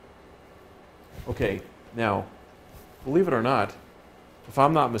 Okay, now, believe it or not, if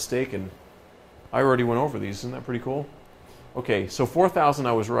I'm not mistaken, I already went over these. Isn't that pretty cool? Okay, so 4,000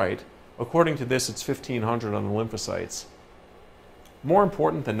 I was right. According to this, it's 1,500 on the lymphocytes. More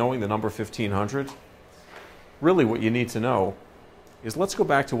important than knowing the number 1,500, really what you need to know is, let's go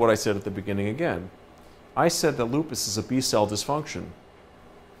back to what I said at the beginning again. I said that lupus is a B-cell dysfunction.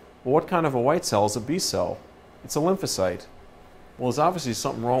 Well, what kind of a white cell is a B-cell? It's a lymphocyte. Well, there's obviously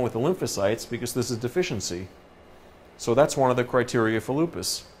something wrong with the lymphocytes because there's a deficiency. So that's one of the criteria for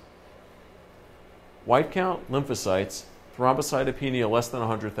lupus. White count, lymphocytes, thrombocytopenia less than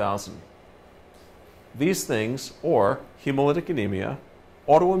 100,000. These things, or hemolytic anemia,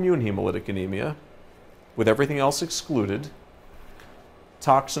 autoimmune hemolytic anemia, with everything else excluded,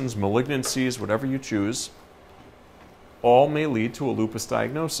 toxins, malignancies, whatever you choose, all may lead to a lupus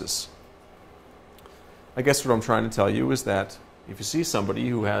diagnosis. I guess what I'm trying to tell you is that if you see somebody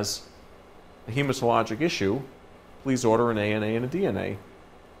who has a hematologic issue, please order an ANA and a DNA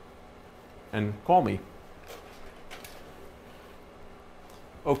and call me.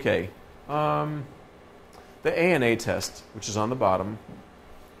 Okay, the ANA test, which is on the bottom,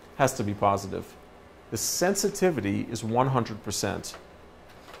 has to be positive. The sensitivity is 100%.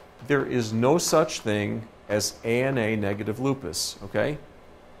 There is no such thing as ANA negative lupus, okay?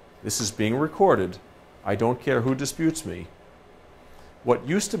 This is being recorded. I don't care who disputes me. What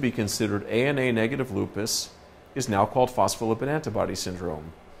used to be considered ANA negative lupus is now called phospholipid antibody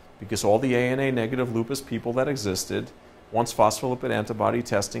syndrome, because all the ANA negative lupus people that existed, once phospholipid antibody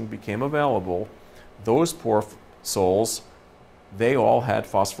testing became available, those poor souls, they all had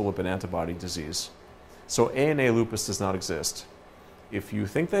phospholipid antibody disease. So ANA lupus does not exist. If you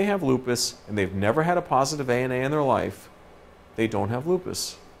think they have lupus and they've never had a positive ANA in their life, they don't have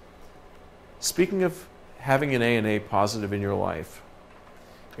lupus. Speaking of having an ANA positive in your life,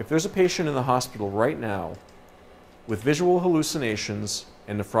 if there's a patient in the hospital right now with visual hallucinations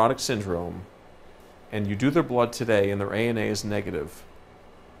and nephrotic syndrome, and you do their blood today and their ANA is negative,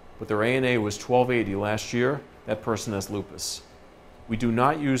 but their ANA was 1280 last year, that person has lupus. We do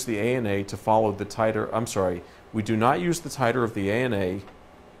not use the ANA to follow the titer, we do not use the titer of the ANA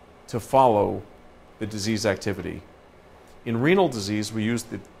to follow the disease activity. In renal disease, we use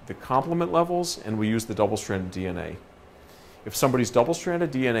the complement levels and we use the double-stranded DNA. If somebody's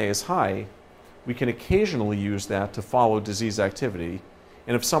double-stranded DNA is high, we can occasionally use that to follow disease activity.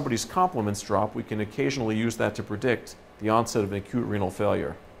 And if somebody's complements drop, we can occasionally use that to predict the onset of an acute renal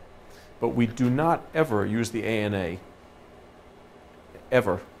failure. but we do not ever use the ANA.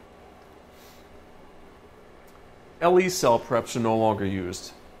 Ever. LE cell preps are no longer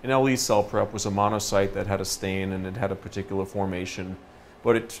used. An LE cell prep was a monocyte that had a stain and it had a particular formation.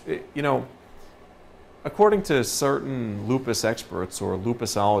 But you know, according to certain lupus experts or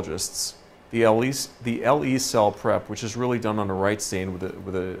lupusologists, the LE cell prep, which is really done on a right stain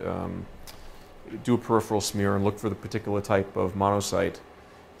do a peripheral smear and look for the particular type of monocyte.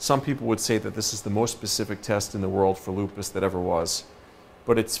 Some people would say that this is the most specific test in the world for lupus that ever was.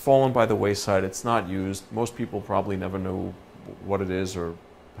 But it's fallen by the wayside. It's not used. Most people probably never know what it is or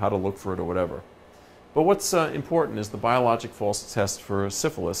how to look for it or whatever. But what's important is the biologic false test for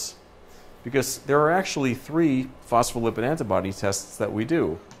syphilis, because there are actually 3 phospholipid antibody tests that we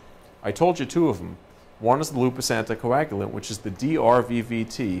do. I told you 2 of them. One is the lupus anticoagulant, which is the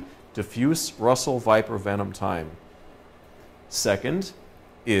DRVVT, diffuse Russell Viper venom time. Second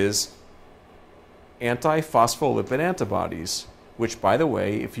is antiphospholipid antibodies, which, by the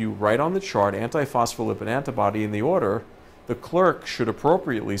way, if you write on the chart antiphospholipid antibody in the order, the clerk should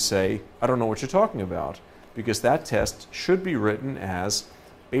appropriately say, I don't know what you're talking about, because that test should be written as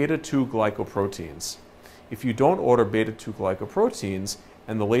beta-2 glycoproteins. If you don't order beta-2 glycoproteins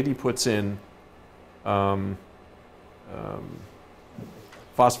and the lady puts in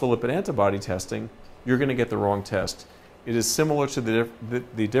phospholipid antibody testing, you're going to get the wrong test. It is similar to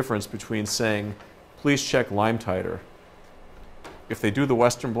the difference between saying, please check Lyme titer. If they do the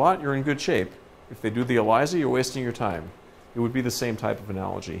Western blot, you're in good shape. If they do the ELISA, you're wasting your time. It would be the same type of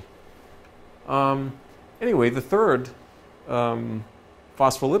analogy. Anyway, the third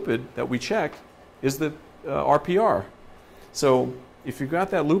phospholipid that we check is the RPR. So if you've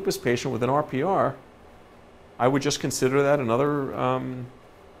got that lupus patient with an RPR, I would just consider that another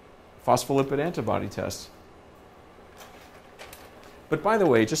phospholipid antibody test. But by the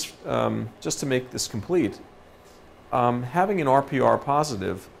way, just to make this complete, having an RPR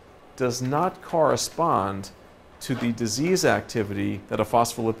positive does not correspond to the disease activity that a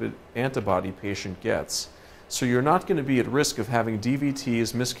phospholipid antibody patient gets. So you're not going to be at risk of having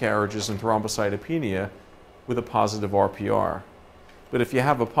DVTs, miscarriages, and thrombocytopenia with a positive RPR. But if you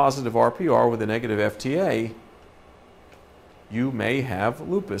have a positive RPR with a negative FTA, you may have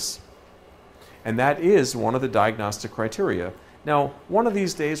lupus. And that is one of the diagnostic criteria. Now, one of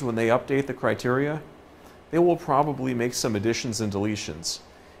these days when they update the criteria, they will probably make some additions and deletions.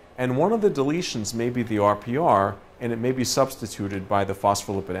 And one of the deletions may be the RPR, and it may be substituted by the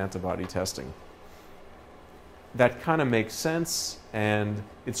phospholipid antibody testing. That kind of makes sense, and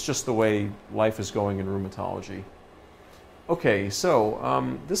it's just the way life is going in rheumatology. Okay,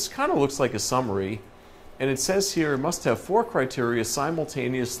 so this kind of looks like a summary, and it says here it must have 4 criteria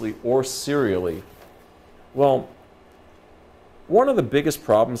simultaneously or serially. Well, one of the biggest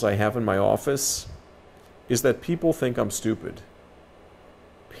problems I have in my office is that people think I'm stupid.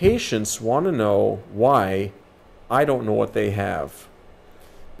 Patients want to know why I don't know what they have.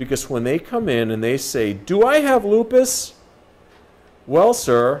 Because when they come in and they say, do I have lupus? Well,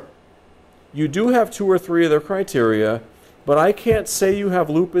 sir, you do have 2 or 3 of their criteria, but I can't say you have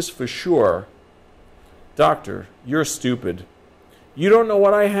lupus for sure. Doctor, you're stupid. You don't know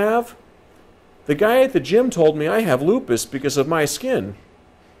what I have? The guy at the gym told me I have lupus because of my skin.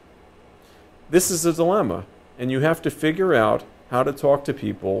 This is a dilemma, and you have to figure out how to talk to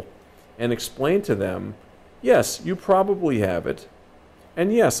people and explain to them, yes, you probably have it,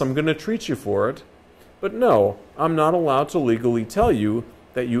 and yes, I'm going to treat you for it, but no, I'm not allowed to legally tell you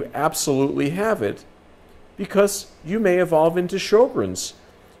that you absolutely have it, because you may evolve into Sjogren's,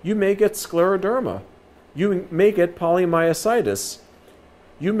 you may get scleroderma, you may get polymyositis,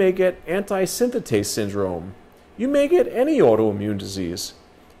 you may get anti-synthetase syndrome, you may get any autoimmune disease.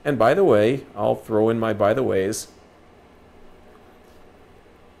 And by the way, I'll throw in my by the ways,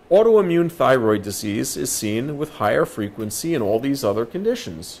 autoimmune thyroid disease is seen with higher frequency in all these other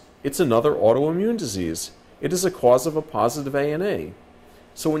conditions. It's another autoimmune disease. It is a cause of a positive ANA.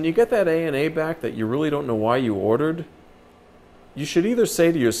 So when you get that ANA back that you really don't know why you ordered, you should either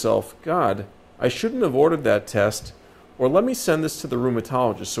say to yourself, God, I shouldn't have ordered that test, or let me send this to the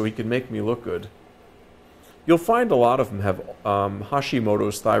rheumatologist so he can make me look good. You'll find a lot of them have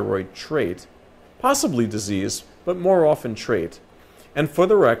Hashimoto's thyroid trait, possibly disease, but more often trait. And for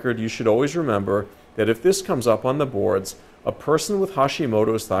the record, you should always remember that if this comes up on the boards, a person with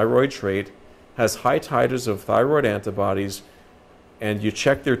Hashimoto's thyroid trait has high titers of thyroid antibodies, and you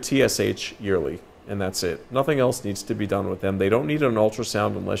check their TSH yearly, and that's it. Nothing else needs to be done with them. They don't need an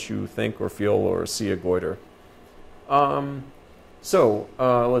ultrasound unless you think or feel or see a goiter.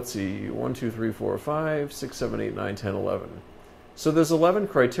 Let's see, 1, 2, 3, 4, 5, 6, 7, 8, 9, 10, 11. So there's 11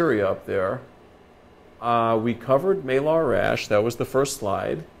 criteria up there. We covered malar rash. That was the first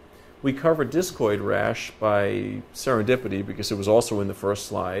slide. We covered discoid rash by serendipity because it was also in the first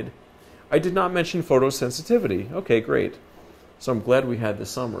slide. I did not mention photosensitivity. Okay, great. So I'm glad we had the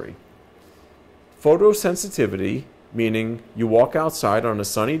summary. Photosensitivity, meaning you walk outside on a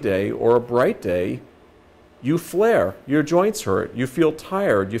sunny day or a bright day, you flare, your joints hurt, you feel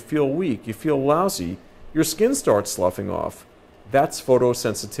tired, you feel weak, you feel lousy, your skin starts sloughing off. That's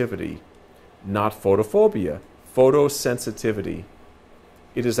photosensitivity, not photophobia. Photosensitivity.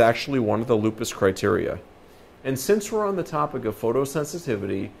 It is actually one of the lupus criteria. And since we're on the topic of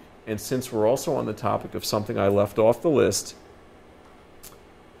photosensitivity, and since we're also on the topic of something I left off the list,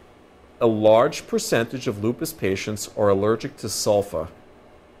 a large percentage of lupus patients are allergic to sulfa.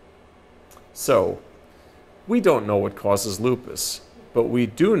 So, we don't know what causes lupus, but we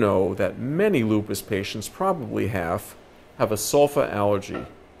do know that many lupus patients, probably half, have a sulfa allergy.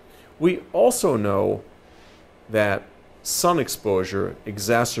 We also know that sun exposure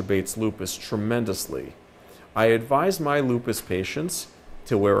exacerbates lupus tremendously. I advise my lupus patients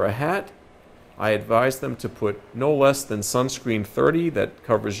to wear a hat. I advise them to put no less than sunscreen 30 that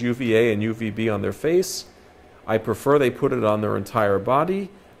covers UVA and UVB on their face. I prefer they put it on their entire body.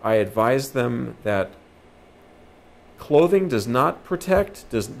 I advise them that clothing does not protect.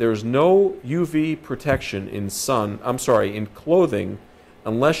 There's no UV protection in in clothing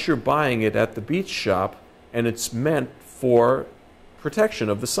unless you're buying it at the beach shop and it's meant for protection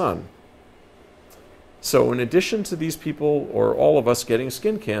of the sun. So in addition to these people, or all of us, getting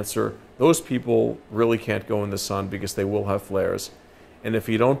skin cancer, those people really can't go in the sun because they will have flares. And if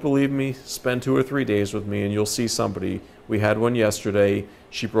you don't believe me, spend 2 or 3 days with me and you'll see somebody. We had one yesterday.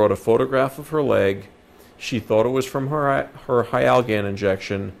 She brought a photograph of her leg. She thought it was from her Hyalgan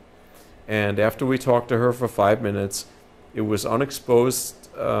injection. And after we talked to her for 5 minutes, it was unexposed,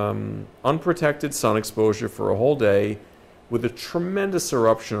 unprotected sun exposure for a whole day with a tremendous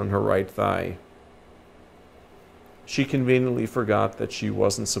eruption on her right thigh. She conveniently forgot that she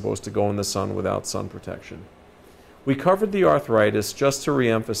wasn't supposed to go in the sun without sun protection. We covered the arthritis just to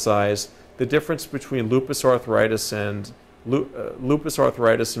reemphasize the difference between lupus arthritis and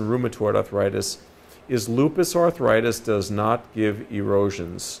rheumatoid arthritis is lupus arthritis does not give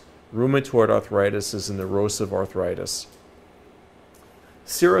erosions. Rheumatoid arthritis is an erosive arthritis.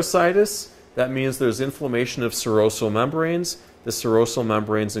 Serositis, that means there's inflammation of serosal membranes. The serosal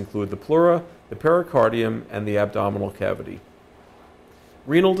membranes include the pleura, the pericardium, and the abdominal cavity.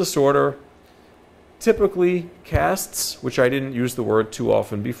 Renal disorder, typically casts, which I didn't use the word too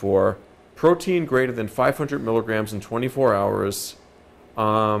often before, protein greater than 500 milligrams in 24 hours,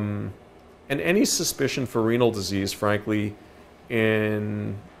 and any suspicion for renal disease, frankly,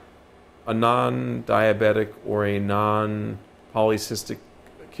 in a non-diabetic or a non-polycystic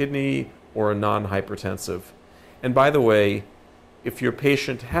kidney or a non-hypertensive. And by the way, if your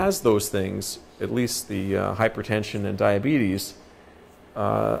patient has those things, at least the hypertension and diabetes,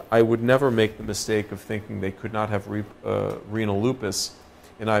 I would never make the mistake of thinking they could not have renal lupus.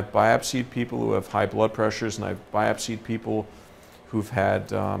 And I've biopsied people who have high blood pressures, and I've biopsied people who've had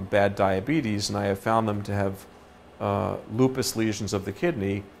bad diabetes, and I have found them to have lupus lesions of the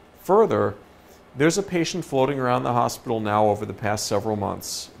kidney. Further, there's a patient floating around the hospital now over the past several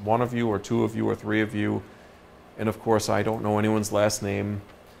months. 1 of you or 2 of you or 3 of you, and of course I don't know anyone's last name,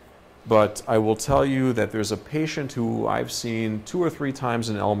 but I will tell you that there's a patient who I've seen 2 or 3 times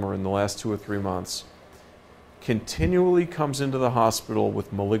in Elmer in the last 2 or 3 months, continually comes into the hospital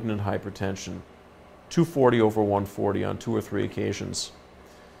with malignant hypertension, 240 over 140 on 2 or 3 occasions.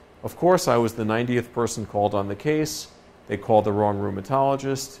 Of course, I was the 90th person called on the case. They called the wrong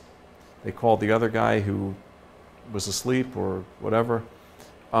rheumatologist. They called the other guy who was asleep or whatever.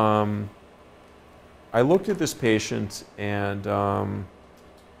 I looked at this patient and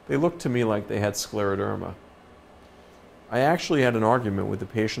they looked to me like they had scleroderma. I actually had an argument with the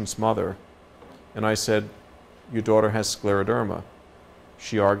patient's mother and I said, "Your daughter has scleroderma."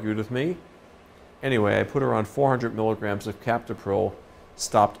 She argued with me. Anyway, I put her on 400 milligrams of captopril,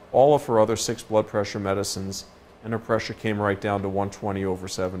 stopped all of her other 6 blood pressure medicines, and her pressure came right down to 120 over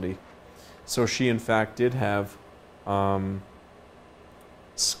 70. So she, in fact, did have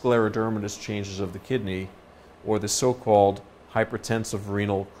sclerodermatous changes of the kidney, or the so-called hypertensive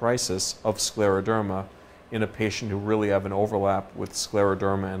renal crisis of scleroderma in a patient who really have an overlap with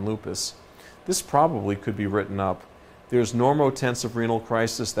scleroderma and lupus. This probably could be written up. There's normotensive renal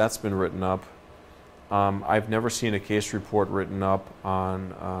crisis, that's been written up. I've never seen a case report written up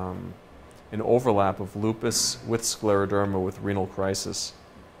on an overlap of lupus with scleroderma with renal crisis.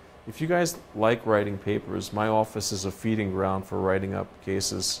 If you guys like writing papers, my office is a feeding ground for writing up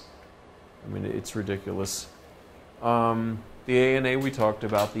cases. I mean, it's ridiculous. The ANA we talked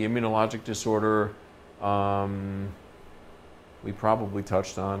about, the immunologic disorder, we probably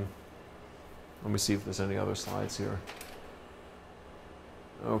touched on. Let me see if there's any other slides here.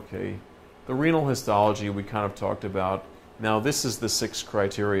 Okay. The renal histology we kind of talked about. Now this is the 6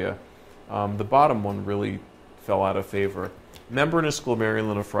 criteria. The bottom one really fell out of favor. Membranous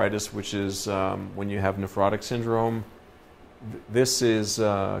glomerulonephritis, which is when you have nephrotic syndrome. This is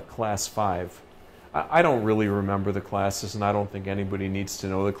class 5. I don't really remember the classes, and I don't think anybody needs to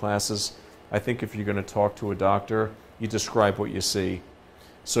know the classes. I think if you're going to talk to a doctor, you describe what you see.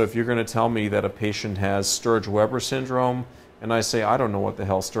 So if you're going to tell me that a patient has Sturge-Weber syndrome, and I say, I don't know what the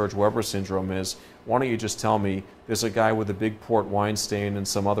hell Sturge-Weber syndrome is, why don't you just tell me there's a guy with a big port wine stain and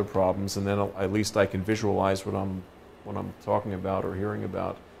some other problems, and then at least I can visualize what I'm talking about or hearing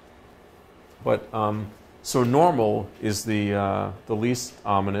about. But so normal is the least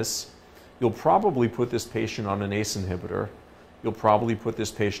ominous. You'll probably put this patient on an ACE inhibitor. You'll probably put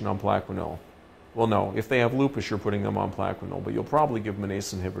this patient on Plaquenil. Well, no, if they have lupus, you're putting them on Plaquenil, but you'll probably give them an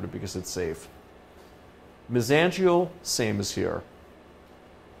ACE inhibitor because it's safe. Mesangial, same as here.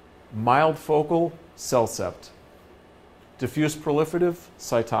 Mild focal, Celcept. Diffuse proliferative,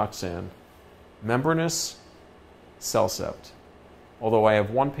 Cytoxan. Membranous, Celcept. Although I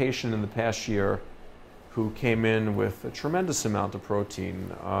have one patient in the past year who came in with a tremendous amount of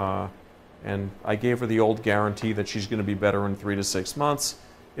protein, and I gave her the old guarantee that she's going to be better in 3 to 6 months.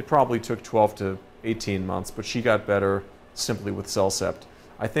 It probably took 12 to 18 months, but she got better simply with Celcept.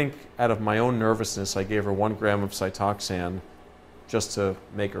 I think out of my own nervousness, I gave her 1 gram of Cytoxan just to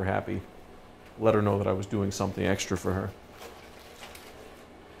make her happy, let her know that I was doing something extra for her.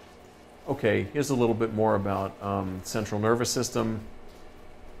 Okay, here's a little bit more about central nervous system.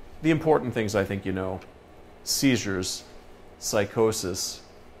 The important things I think you know: seizures, psychosis,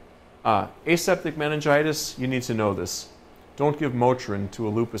 aseptic meningitis. You need to know this. Don't give Motrin to a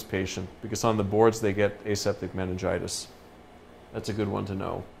lupus patient because on the boards they get aseptic meningitis. That's a good one to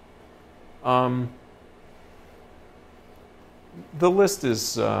know. The list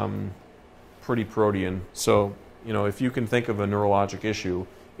is pretty protean, so you know, if you can think of a neurologic issue,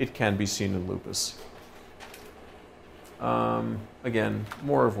 it can be seen in lupus. Again,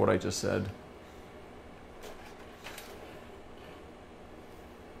 more of what I just said.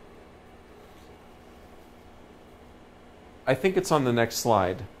 I think it's on the next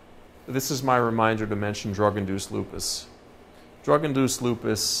slide. This is my reminder to mention drug-induced lupus. Drug-induced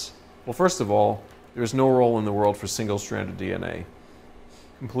lupus, well, first of all, there's no role in the world for single-stranded DNA.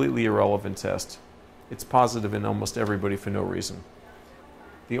 Completely irrelevant test. It's positive in almost everybody for no reason.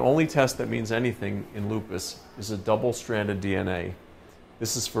 The only test that means anything in lupus is a double-stranded DNA.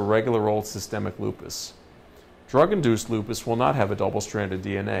 This is for regular old systemic lupus. Drug-induced lupus will not have a double-stranded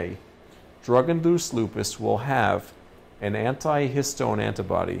DNA. Drug-induced lupus will have an anti-histone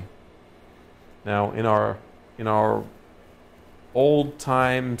antibody. Now, in our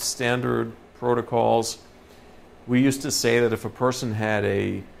old-time standard protocols, we used to say that if a person had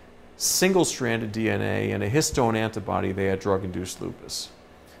a single-stranded DNA and a histone antibody, they had drug-induced lupus.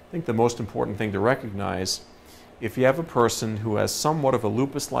 I think the most important thing to recognize, if you have a person who has somewhat of a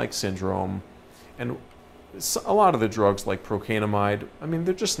lupus-like syndrome, and a lot of the drugs like procainamide, I mean,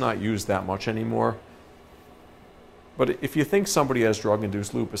 they're just not used that much anymore. But if you think somebody has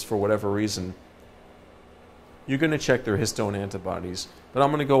drug-induced lupus for whatever reason, you're going to check their histone antibodies. But I'm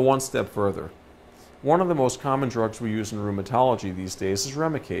going to go one step further. One of the most common drugs we use in rheumatology these days is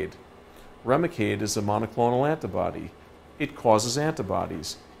Remicade. Remicade is a monoclonal antibody. It causes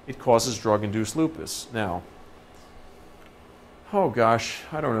antibodies. It causes drug-induced lupus. Now, oh gosh,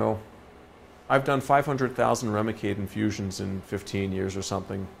 I don't know. I've done 500,000 Remicade infusions in 15 years or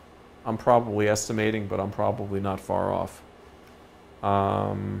something. I'm probably estimating, but I'm probably not far off.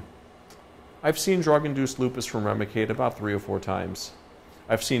 I've seen drug-induced lupus from Remicade about 3 or 4 times.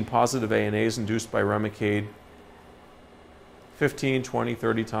 I've seen positive ANAs induced by Remicade 15, 20,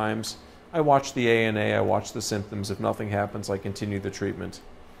 30 times. I watch the ANA, I watch the symptoms. If nothing happens, I continue the treatment.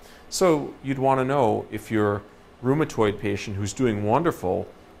 So you'd want to know if your rheumatoid patient who's doing wonderful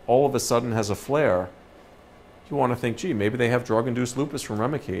all of a sudden has a flare. You want to think, gee, maybe they have drug-induced lupus from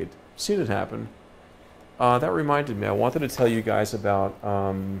Remicade. Seen it happen. That reminded me, I wanted to tell you guys about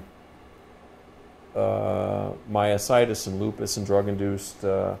myositis and lupus and drug-induced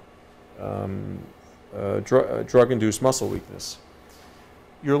drug-induced muscle weakness.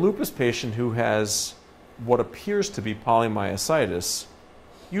 Your lupus patient who has what appears to be polymyositis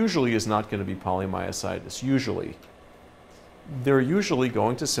usually is not going to be polymyositis, usually. they're usually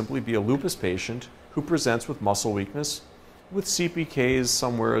going to simply be a lupus patient who presents with muscle weakness with CPKs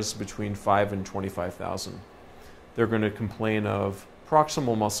somewhere between 5 and 25,000. They're going to complain of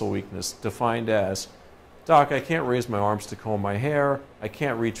proximal muscle weakness, defined as, "Doc, I can't raise my arms to comb my hair, I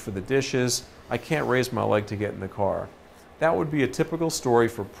can't reach for the dishes, I can't raise my leg to get in the car." That would be a typical story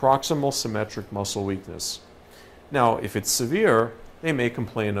for proximal symmetric muscle weakness. Now, if it's severe, they may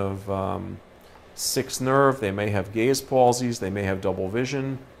complain of sixth nerve, they may have gaze palsies, they may have double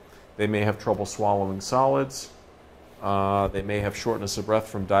vision, they may have trouble swallowing solids, they may have shortness of breath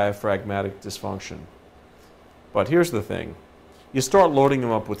from diaphragmatic dysfunction. But here's the thing. You start loading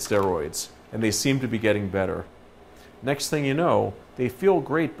them up with steroids, and they seem to be getting better. Next thing you know, they feel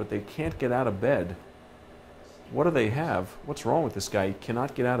great, but they can't get out of bed. What do they have? What's wrong with this guy? He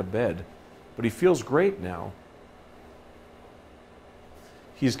cannot get out of bed, but he feels great now.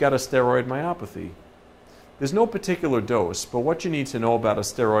 He's got a steroid myopathy. There's no particular dose, but what you need to know about a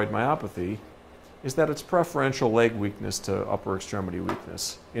steroid myopathy is that it's preferential leg weakness to upper extremity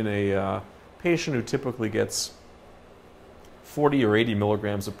weakness in a patient who typically gets 40 or 80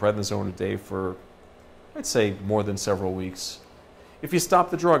 milligrams of prednisone a day for, I'd say, more than several weeks. If you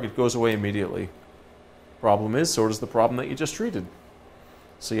stop the drug, it goes away immediately. Problem is, so does the problem that you just treated.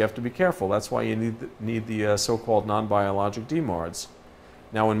 So you have to be careful. That's why you need the so-called non-biologic DMARDs.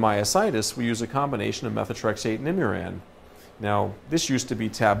 Now, in myositis, we use a combination of methotrexate and Imuran. Now, this used to be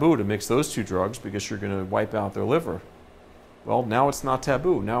taboo to mix those two drugs because you're going to wipe out their liver. Well, now it's not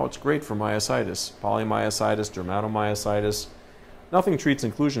taboo. Now it's great for myositis, polymyositis, dermatomyositis. Nothing treats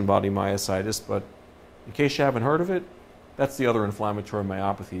inclusion body myositis, but in case you haven't heard of it, that's the other inflammatory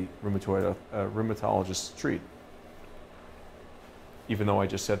myopathy rheumatologists treat. Even though I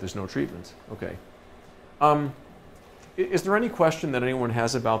just said there's no treatment. Okay. Is there any question that anyone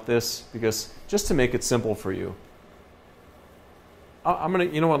has about this? Because just to make it simple for you, I'm going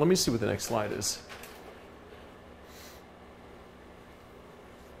to, you know what, let me see what the next slide is.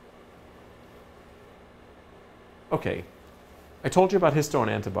 Okay, I told you about histone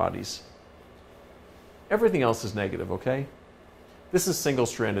antibodies. Everything else is negative, okay? This is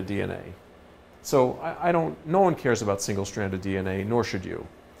single-stranded DNA. So no one cares about single-stranded DNA, nor should you.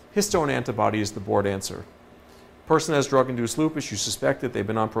 Histone antibody is the board answer. Person has drug-induced lupus, you suspect that they've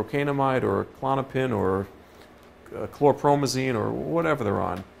been on procainamide or clonopin or chlorpromazine or whatever they're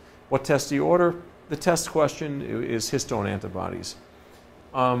on. What test do you order? The test question is histone antibodies.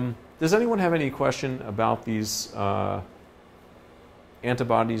 Does anyone have any question about these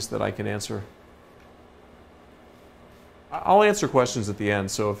antibodies that I can answer? I'll answer questions at the end,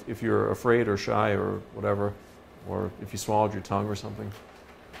 so if you're afraid or shy or whatever, or if you swallowed your tongue or something.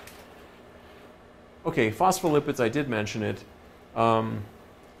 Okay, phospholipids, I did mention it.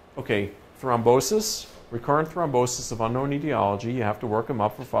 Okay, thrombosis, recurrent thrombosis of unknown etiology, you have to work them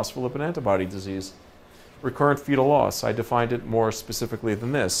up for phospholipid antibody disease. Recurrent fetal loss, I defined it more specifically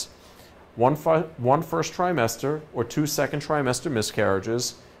than this. One first trimester or 2 second trimester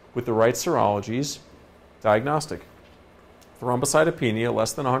miscarriages with the right serologies, diagnostic. Thrombocytopenia,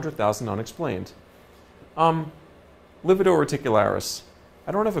 less than 100,000 unexplained. Lividoreticularis.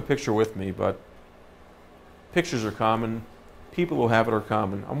 I don't have a picture with me, but pictures are common. People who have it are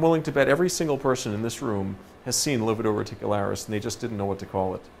common. I'm willing to bet every single person in this room has seen lividoreticularis and they just didn't know what to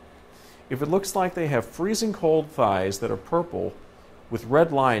call it. If it looks like they have freezing cold thighs that are purple with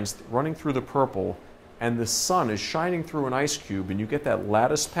red lines running through the purple and the sun is shining through an ice cube and you get that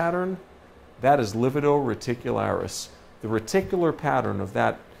lattice pattern, that is lividoreticularis. The reticular pattern of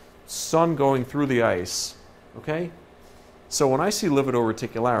that sun going through the ice, okay? So when I see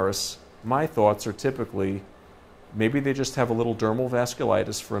lividoreticularis, my thoughts are typically, maybe they just have a little dermal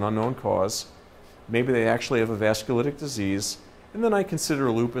vasculitis for an unknown cause, maybe they actually have a vasculitic disease, and then I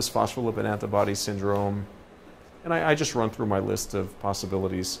consider lupus, phospholipid antibody syndrome, and I just run through my list of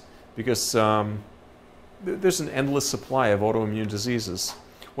possibilities because there's an endless supply of autoimmune diseases.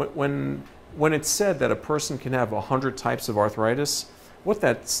 When it's said that a person can have 100 types of arthritis, what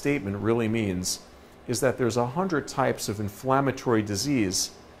that statement really means is that there's 100 types of inflammatory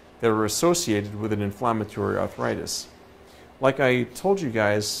disease that are associated with an inflammatory arthritis. Like I told you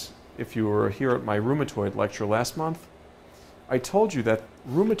guys, if you were here at my rheumatoid lecture last month, I told you that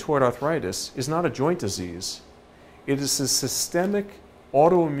rheumatoid arthritis is not a joint disease. It is a systemic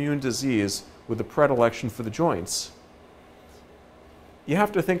autoimmune disease with a predilection for the joints. You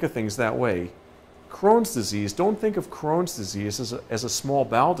have to think of things that way. Crohn's disease, don't think of Crohn's disease as a small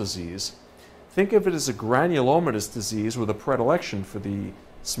bowel disease. Think of it as a granulomatous disease with a predilection for the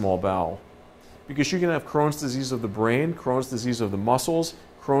small bowel. Because you can have Crohn's disease of the brain, Crohn's disease of the muscles,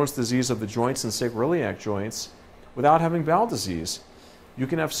 Crohn's disease of the joints and sacroiliac joints, without having bowel disease. You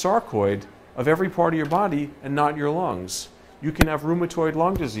can have sarcoid of every part of your body and not your lungs. You can have rheumatoid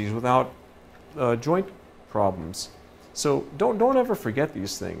lung disease without joint problems. So don't ever forget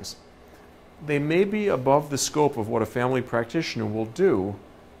these things. They may be above the scope of what a family practitioner will do,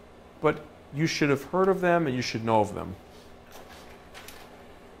 but you should have heard of them and you should know of them.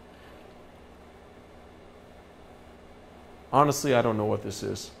 Honestly, I don't know what this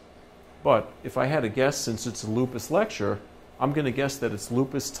is. But if I had to guess, since it's a lupus lecture, I'm going to guess that it's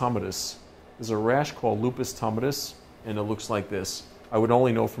lupus tumidus. There's a rash called lupus tumidus, and it looks like this. I would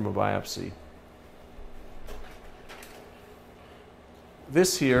only know from a biopsy.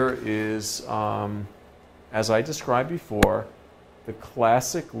 This here is, as I described before, the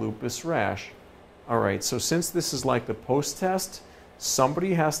classic lupus rash. All right, so since this is like the post-test,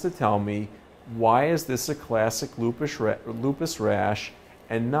 somebody has to tell me, why is this a classic lupus rash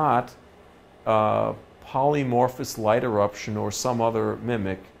and not polymorphous light eruption or some other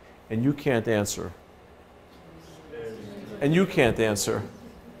mimic? And you can't answer. And you can't answer.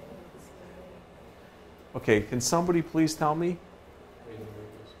 Okay, can somebody please tell me?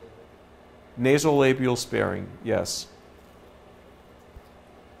 Nasolabial sparing, yes.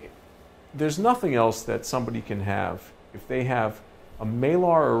 There's nothing else that somebody can have if they have a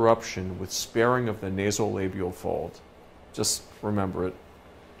malar eruption with sparing of the nasolabial fold. Just remember it.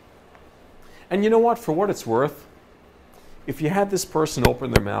 And you know what? For what it's worth, if you had this person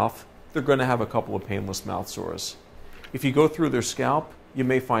open their mouth, they're going to have a couple of painless mouth sores. If you go through their scalp, you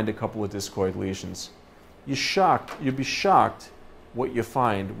may find a couple of discoid lesions. You'd be shocked what you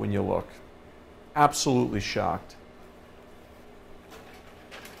find when you look. Absolutely shocked.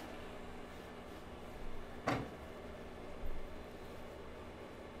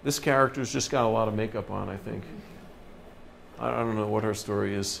 This character's just got a lot of makeup on, I think. I don't know what her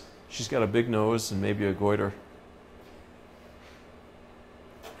story is. She's got a big nose and maybe a goiter.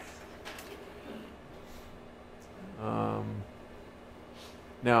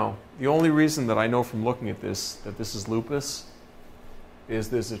 Now, the only reason that I know from looking at this that this is lupus is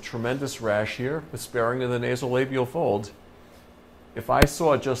there's a tremendous rash here with sparing of the nasolabial fold. If I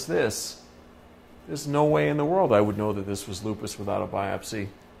saw just this, there's no way in the world I would know that this was lupus without a biopsy.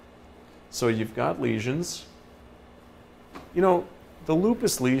 So you've got lesions. You know, the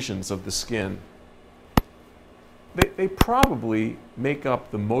lupus lesions of the skin, they probably make up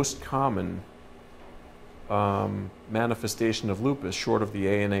the most common manifestation of lupus, short of the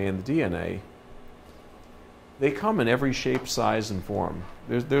ANA and the DNA. They come in every shape, size, and form.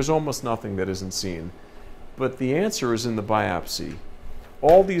 There's almost nothing that isn't seen. But the answer is in the biopsy.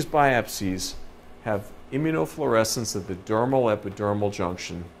 All these biopsies have immunofluorescence at the dermal-epidermal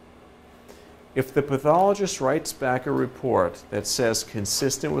junction. If the pathologist writes back a report that says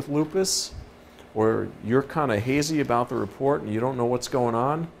consistent with lupus, or you're kind of hazy about the report and you don't know what's going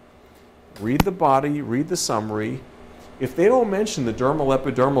on, read the body, read the summary. If they don't mention the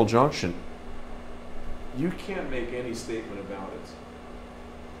dermal-epidermal junction, you can't make any statement about it,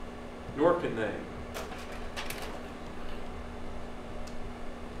 nor can they.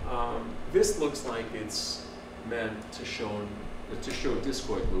 This looks like it's meant to show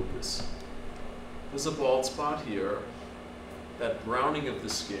discoid lupus. There's a bald spot here, that browning of the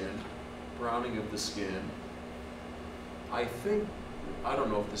skin. I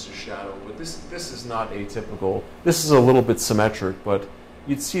don't know if this is shadow, but this is not atypical. This is a little bit symmetric, but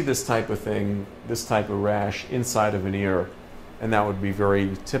you'd see this type of thing, this type of rash inside of an ear, and that would be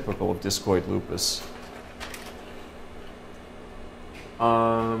very typical of discoid lupus.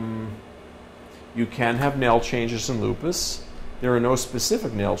 You can have nail changes in lupus. There are no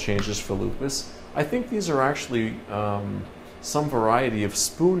specific nail changes for lupus. I think these are actually some variety of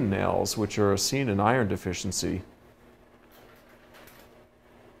spoon nails, which are seen in iron deficiency.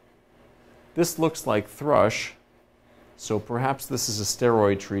 This looks like thrush, so perhaps this is a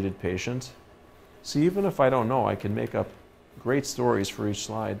steroid-treated patient. So even if I don't know, I can make up great stories for each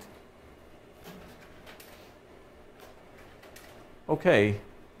slide. Okay,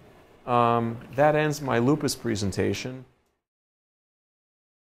 that ends my lupus presentation.